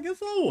just like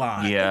it's a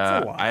lot. Yeah,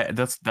 It's a lot.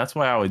 that's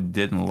why I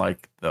didn't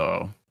like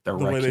the The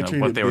way they direction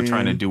of what treated they were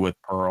trying to Ben. do with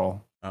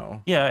Pearl.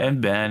 Oh. Yeah,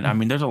 and Ben. I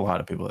mean, there's a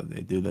lot of people that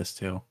they do this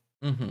too.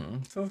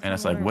 So And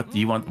it's like, what do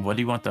you want? What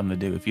do you want them to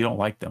do? If you don't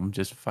like them,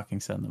 just fucking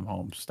send them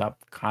home.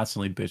 Stop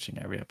constantly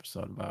bitching every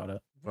episode about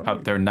it. How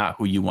they're not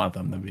who you want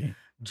them to be.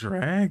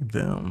 Drag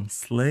them,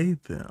 slay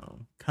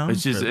them,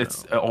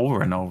 It's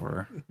over and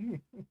over.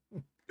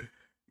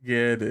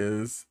 Yeah, it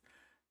is.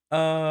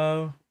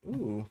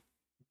 Ooh.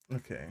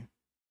 Okay.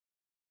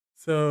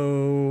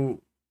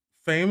 So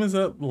Fame is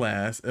up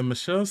last, and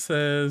Michelle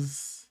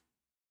says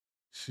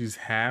she's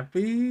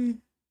happy.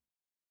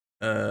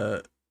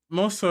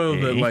 Most so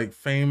that like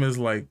Fame is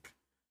like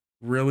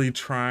really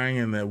trying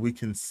and that we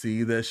can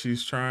see that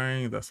she's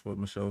trying. That's what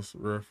Michelle's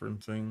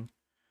referencing.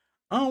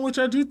 Which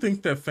I do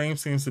think that Fame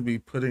seems to be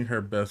putting her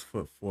best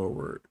foot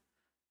forward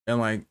and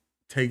like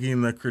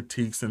taking the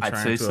critiques and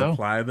trying to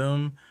apply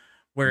them.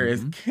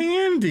 Whereas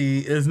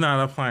Candy is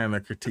not applying the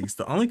critiques.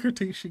 The only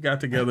critique she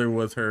got together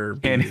was her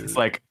beard. And it's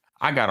like,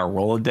 I got a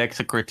Rolodex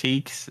of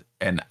critiques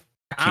and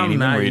I can't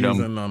even read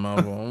them. None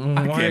of them.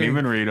 I can't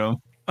even read them.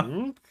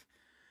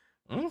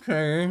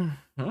 Okay.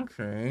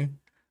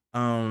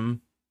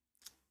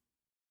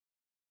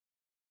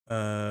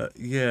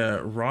 Yeah,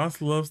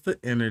 Ross loves the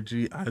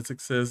energy. Isaac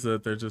says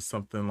that there's just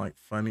something like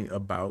funny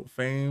about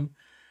Fame.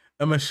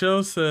 And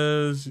Michelle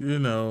says,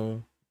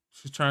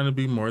 she's trying to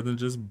be more than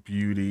just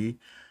beauty.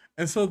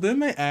 And so then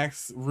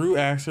Rue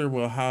asks her,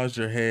 well, how's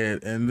your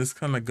head? And this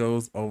kind of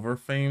goes over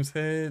Fame's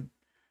head.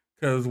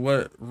 Because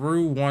what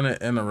Rue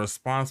wanted in a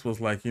response was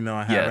like,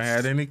 I haven't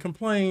had any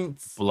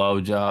complaints.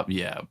 Blowjob,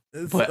 yeah.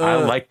 But I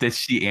like that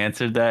she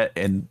answered that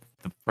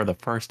for the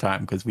first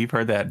time, because we've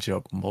heard that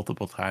joke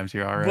multiple times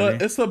here already.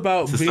 But it's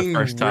about being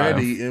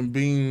ready and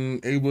being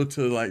able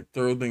to like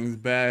throw things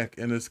back.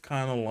 And it's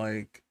kind of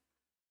like,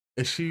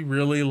 is she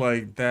really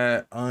like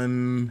that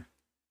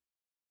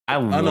I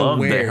love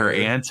that her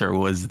answer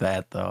was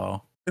that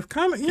though. It's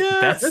kind of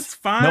it's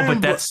fine. No, but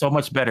that's so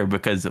much better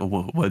because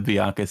what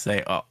Bianca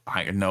say? Oh,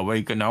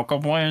 nobody can no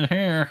complain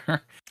here.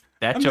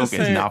 That joke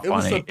is not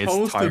funny. It's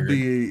supposed to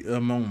be a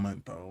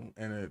moment though,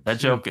 and that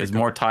joke is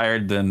more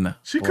tired than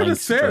she could have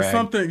said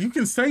something. You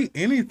can say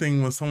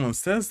anything when someone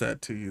says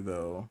that to you,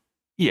 though.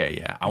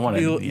 Yeah. I want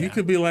to. You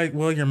could be like,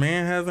 "Well, your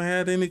man hasn't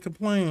had any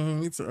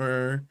complaints,"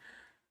 or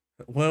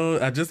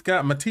 "Well, I just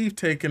got my teeth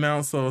taken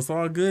out, so it's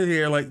all good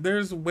here." Like,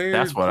 there's weird.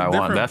 That's what I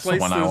want. That's the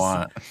one I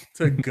want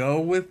to go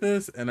with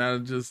this, and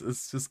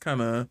it's just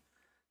kind of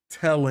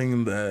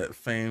telling that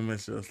Fame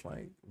is just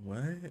like,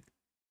 what?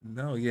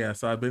 No, yeah.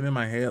 So I've been in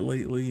my head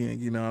lately,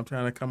 and I'm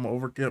trying to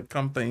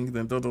come things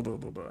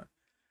and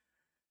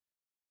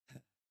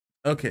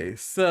Okay,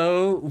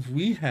 so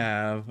we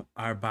have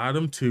our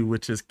bottom two,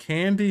 which is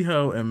Candy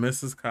Ho and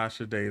Mrs.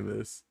 Kasha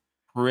Davis.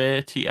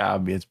 Pretty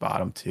obvious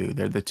bottom two.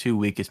 They're the two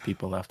weakest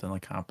people left in the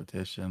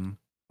competition.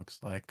 Looks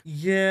like.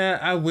 Yeah,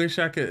 I wish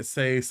I could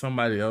say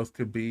somebody else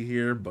could be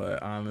here,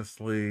 but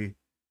honestly,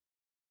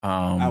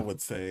 I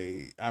would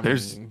say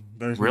there's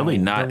really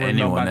not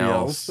anyone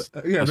else.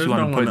 Yeah, there's no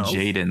one else. Put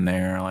Jaden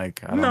there,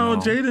 like I don't know.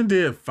 Jaden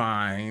did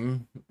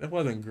fine. It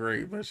wasn't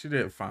great, but she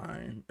did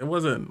fine. It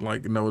wasn't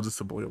like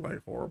noticeably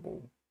like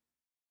horrible.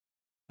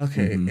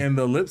 Okay, and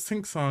the lip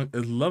sync song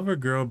is "Lover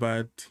Girl"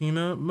 by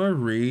Tina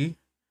Marie.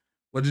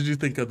 What did you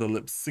think of the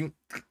lip sync?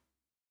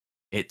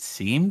 It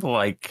seemed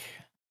like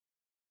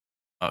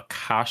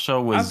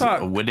Kasha was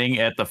winning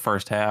at the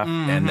first half,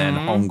 and then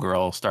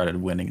Homegirl started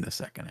winning the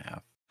second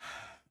half.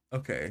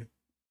 Okay.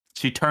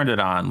 She turned it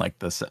on like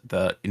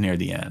the near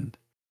the end.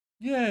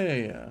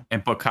 Yeah.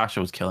 But Kasha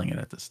was killing it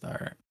at the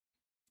start.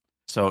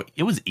 So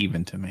it was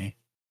even to me.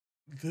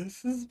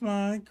 This is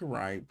my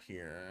gripe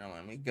here.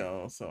 Let me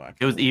go so I It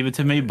can was look even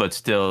to at me, it. but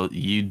still,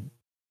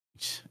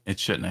 it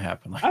shouldn't have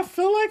happened like I that.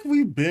 feel like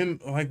we've been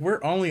like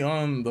we're only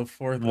on the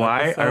fourth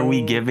Why are we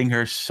episode, giving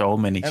her so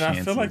many and I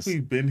feel like chances?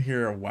 we've been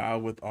here a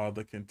while with all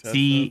the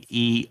contestants.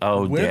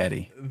 CEO With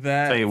Daddy. Say it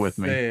that with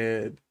me.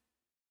 said,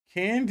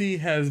 Candy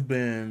has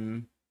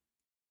been.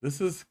 This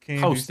is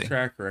Candy's Coasting.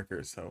 track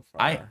record so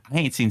I far.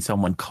 ain't seen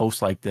someone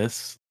coast like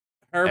this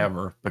Her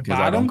ever because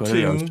I don't bottom go to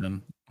the two,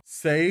 ocean.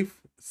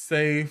 safe,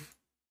 safe,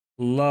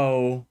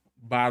 low,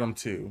 bottom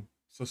two.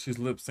 So she's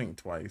lip synced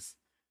twice.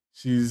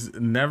 She's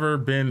never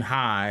been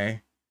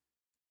high.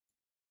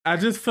 I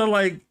just feel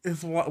like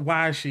it's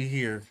why is she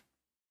here?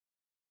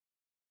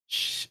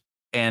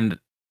 And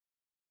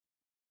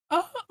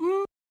uh,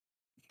 mm,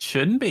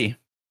 shouldn't be.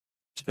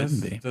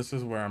 Shouldn't be. This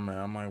is where I'm at.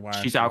 I'm like, why is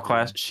She's she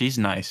outclassed. here? She's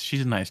nice.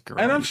 She's a nice And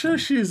girl, I'm sure even.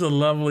 she's a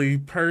lovely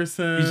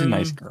She's a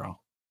nice person,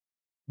 girl.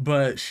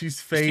 but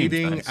she's She seems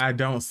fading. nice. I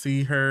don't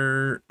see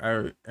her,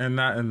 and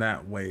not in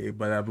that way.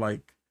 But I'm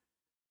like,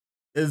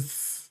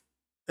 it's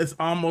it's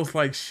almost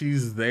like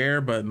she's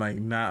there, but like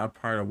not a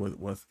part of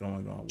what's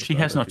going on with She the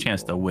has other no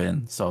chance to people.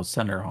 win, so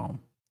send her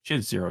home. She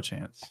has zero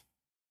chance.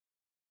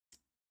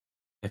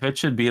 If it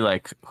should be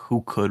like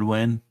who could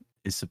win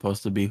is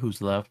supposed to be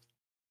who's left.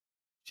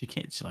 She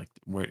can't. She like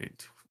where?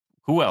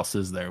 Who else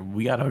is there?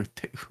 We gotta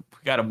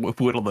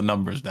whittle the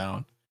numbers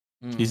down.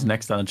 She's Mm,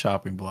 next on the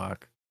chopping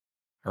block.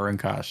 Her and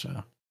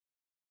Kasha,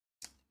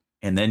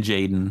 and then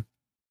Jaden,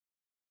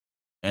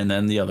 and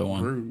then the other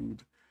one.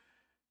 rude.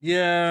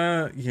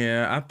 Yeah,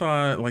 yeah. I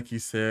thought, like you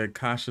said,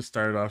 Kasha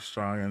started off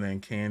strong, and then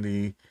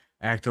Candy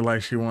acted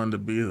like she wanted to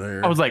be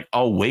I was there like,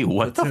 oh wait, for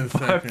what the 10 fuck?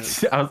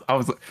 seconds. I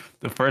was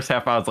the first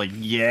half. I was like,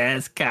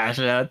 yes,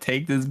 Kasha,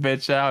 take this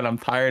bitch out. I'm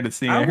tired of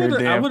seeing I her would have,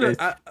 I damn would have,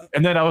 face.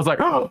 And then I was like,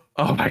 oh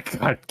my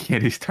god,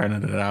 Candy's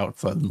turning it out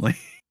suddenly.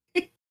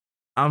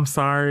 I'm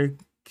sorry,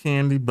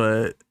 Candy,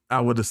 but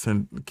I would have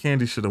sent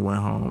Candy should have went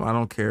home. I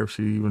don't care if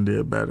she even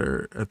did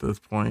better at this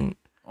point.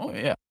 Oh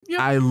yeah, yep.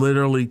 I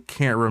literally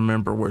can't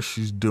remember what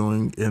she's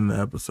doing in the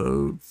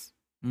episodes.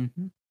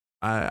 Mm-hmm.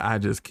 I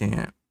just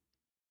can't.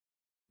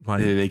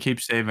 Like They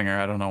keep saving her.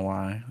 I don't know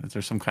why. Is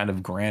there some kind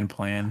of grand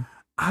plan?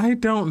 I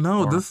don't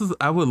know. Or This is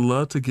I would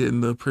love to get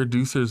in the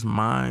producer's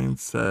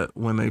mindset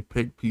when they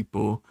pick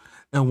people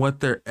and what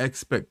their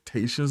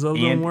expectations of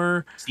them and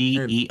were.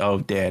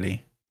 CEO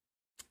Daddy.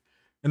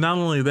 And not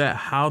only that,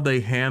 how they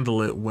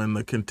handle it when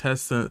the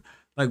contestant,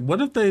 like,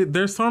 what if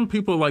there's some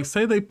people, like,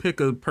 say they pick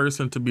a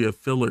person to be a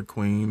filler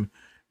queen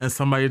and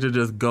somebody to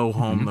just go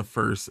home Mm-hmm. the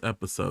first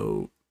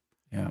episode.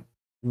 Yeah.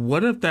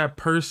 What if that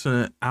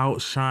person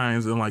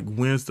outshines and, like,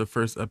 wins the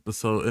first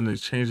episode and it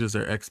changes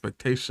their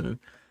expectation?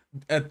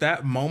 At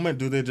that moment,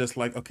 do they just,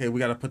 like, okay, we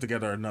got to put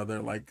together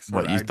another, like,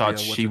 sort What of you idea thought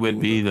of what she to do would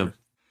with the be the first?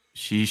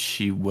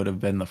 she would have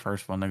been the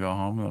first one to go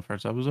home in the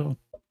first episode?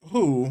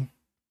 Who?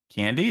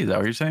 Candy? Is that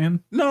what you're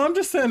saying? No, I'm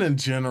just saying in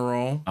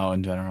general. Oh,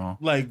 in general.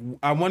 Like,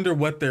 I wonder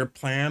what their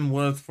plan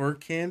was for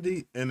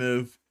Candy and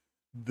if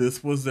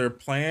this was their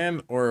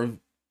plan or if,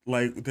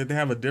 like, did they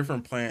have a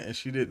different plan and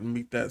she didn't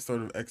meet that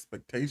sort of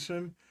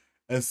expectation,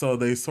 and so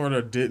they sort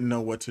of didn't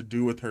know what to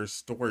do with her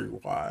story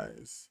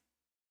wise.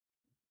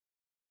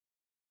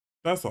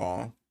 That's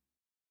all.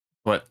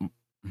 But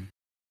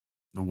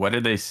what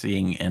are they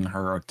seeing in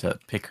her to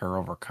pick her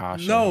over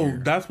Kasha No,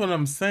 here? that's what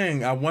I'm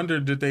saying. I wonder,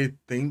 did they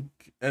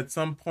think at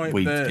some point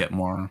We'd that get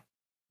more.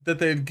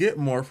 they'd get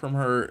more from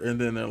her, and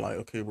then they're like,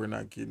 okay, we're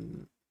not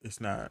getting. It's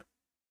not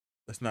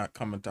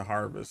coming to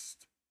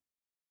harvest.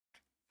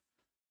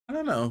 I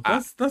don't know.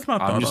 I, That's my I'm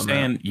thought just on that.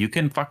 saying, you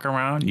can fuck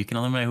around, you can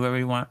eliminate whoever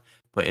you want,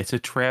 but it's a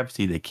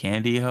travesty that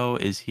Candy Ho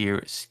is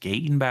here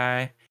skating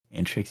by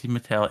and Trixie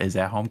Mattel is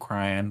at home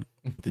crying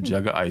with a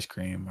jug of ice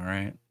cream. All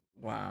right,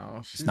 Wow,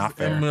 it's she's not in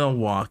fair.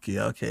 Milwaukee.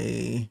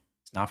 Okay,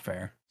 It's not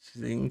fair.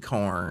 she's eating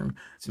corn.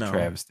 It's a No.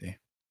 travesty.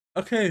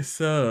 Okay,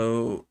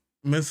 so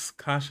Miss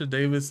Kasha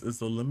Davis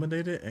is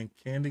eliminated, and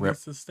Candy Rip.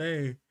 gets to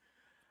stay.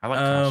 I like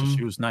Kasha.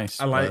 She was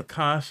nice, I like but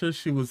Kasha.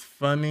 She was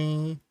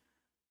funny.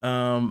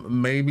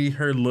 Maybe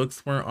her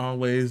looks weren't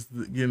always,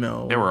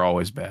 they were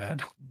always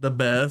bad. the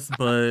best,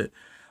 but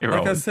They were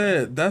like I always bad.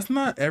 said, that's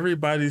not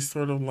everybody's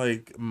sort of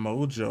like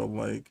mojo.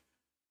 Like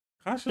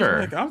Kasha's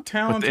like, Sure, I'm but the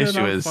talented, issue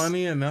I'm is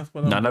funny, and that's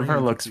what I'm none of her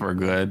bringing to looks were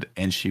people. good,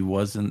 and she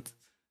wasn't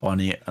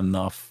funny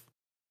enough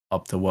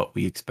up to what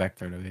we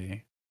expect her to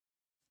be.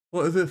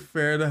 Well, is it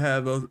fair to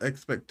have those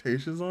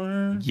expectations on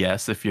her?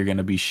 Yes, if you're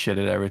gonna be shit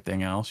at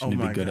everything else, you Oh need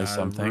to be my good at god,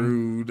 something.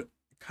 rude.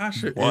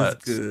 Kasha is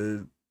What?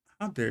 good.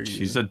 How dare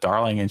She's you? a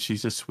darling and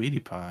she's a sweetie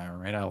pie, all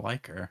right? I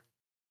like her.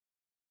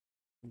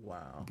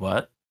 Wow.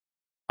 But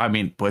I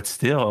mean, but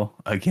still,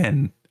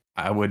 again,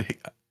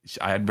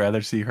 I'd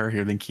rather see her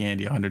here than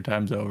Candy 100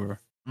 times over.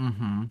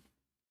 Mm-hmm.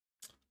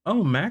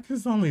 Oh, Max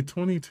is only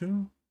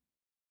 22.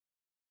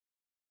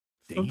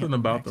 Something Damn,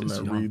 about Max them is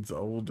that young. reads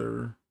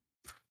older.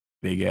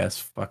 Big ass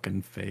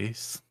fucking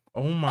face.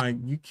 Oh my,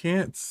 you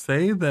can't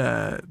say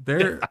that.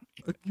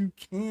 You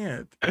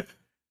can't.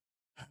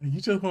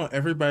 You just want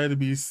everybody to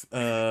be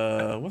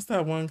what's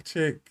that one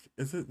chick?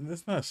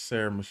 It's not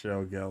Sarah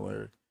Michelle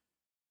Gellar.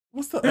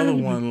 What's the other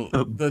one?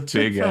 A The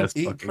chick big from ass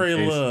Eat, fucking Pray,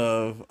 face.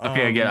 Love.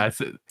 Okay, again, I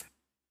said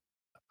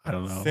I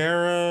don't know.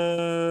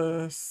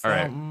 Sarah All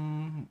right.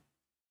 something.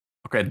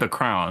 Okay, The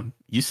Crown.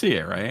 You see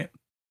it, right?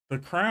 The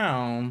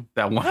Crown.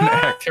 That one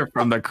Ah, actor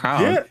from The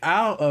Crown. get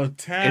out of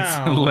It's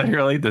town.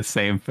 literally the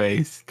same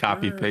face,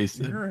 copy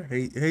pasted. Your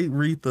hate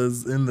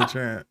Retha's in the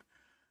chat.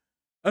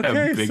 A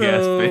Okay, big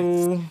ass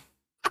face.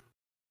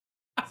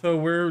 so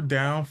we're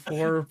down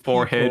 4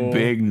 Forehead people.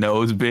 big,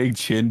 nose big,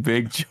 chin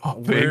big, jaw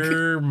big.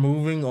 We're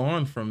moving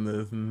on from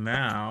this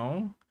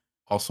now.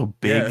 Also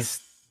big,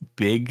 Yes.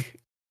 big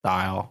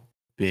style,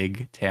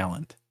 big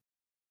talent.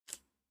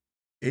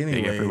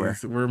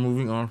 Anyways, we're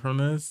moving on from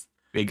this.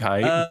 Big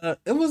height.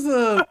 It was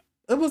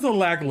a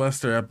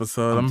lackluster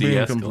episode. I'm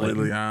being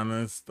completely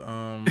honest.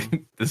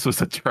 This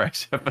was a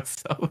trash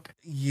episode.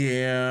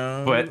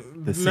 Yeah, but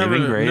the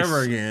saving grace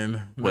never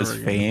again.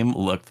 Fame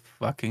looked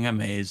fucking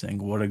amazing.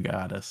 What a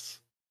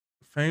goddess.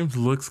 Fame's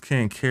looks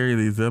can't carry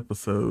these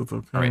episodes.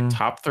 Okay. All right,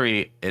 top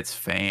 3. It's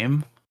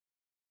Fame,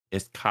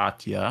 it's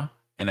Katya,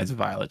 and it's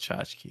Violet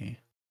Chachki.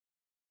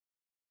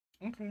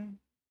 Okay.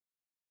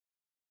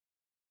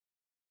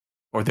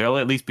 Or they'll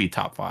at least be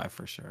top 5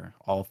 for sure.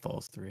 All of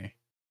those 3.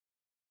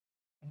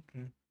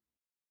 Okay.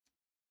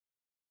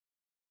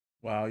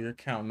 Wow, you're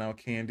counting out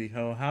Candy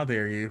Ho. How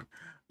dare you?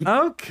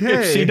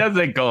 Okay. If she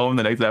doesn't go home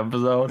the next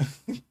episode,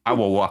 I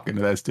will walk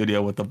into that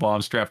studio with the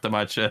bomb strapped to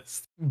my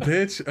chest.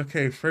 Bitch,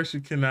 okay, first, you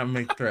cannot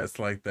make threats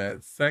like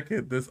that.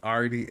 Second, this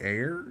already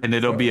aired. And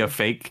it'll be a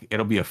fake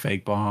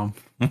bomb.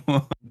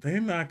 They're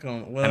not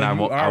gonna, well,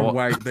 you are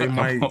white. They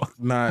might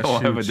not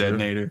shoot have a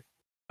detonator.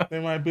 They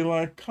might be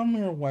like, come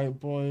here, white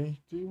boy.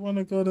 Do you want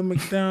to go to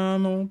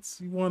McDonald's?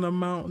 You want a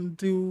Mountain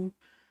Dew?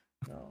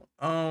 No.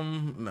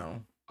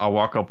 No. I'll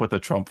walk up with a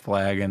Trump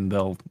flag and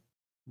they'll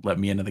let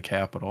me into the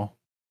Capitol.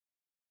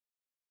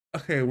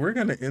 Okay, we're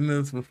gonna end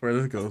this before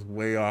this goes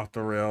way off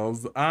the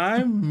rails.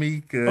 I'm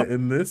Mika,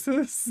 and this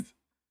is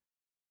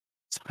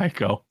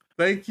Psycho.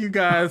 Thank you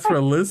guys for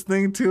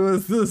listening to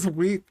us this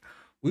week.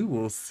 We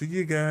will see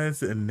you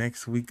guys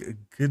next week.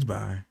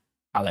 Goodbye.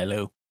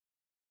 Hallelujah.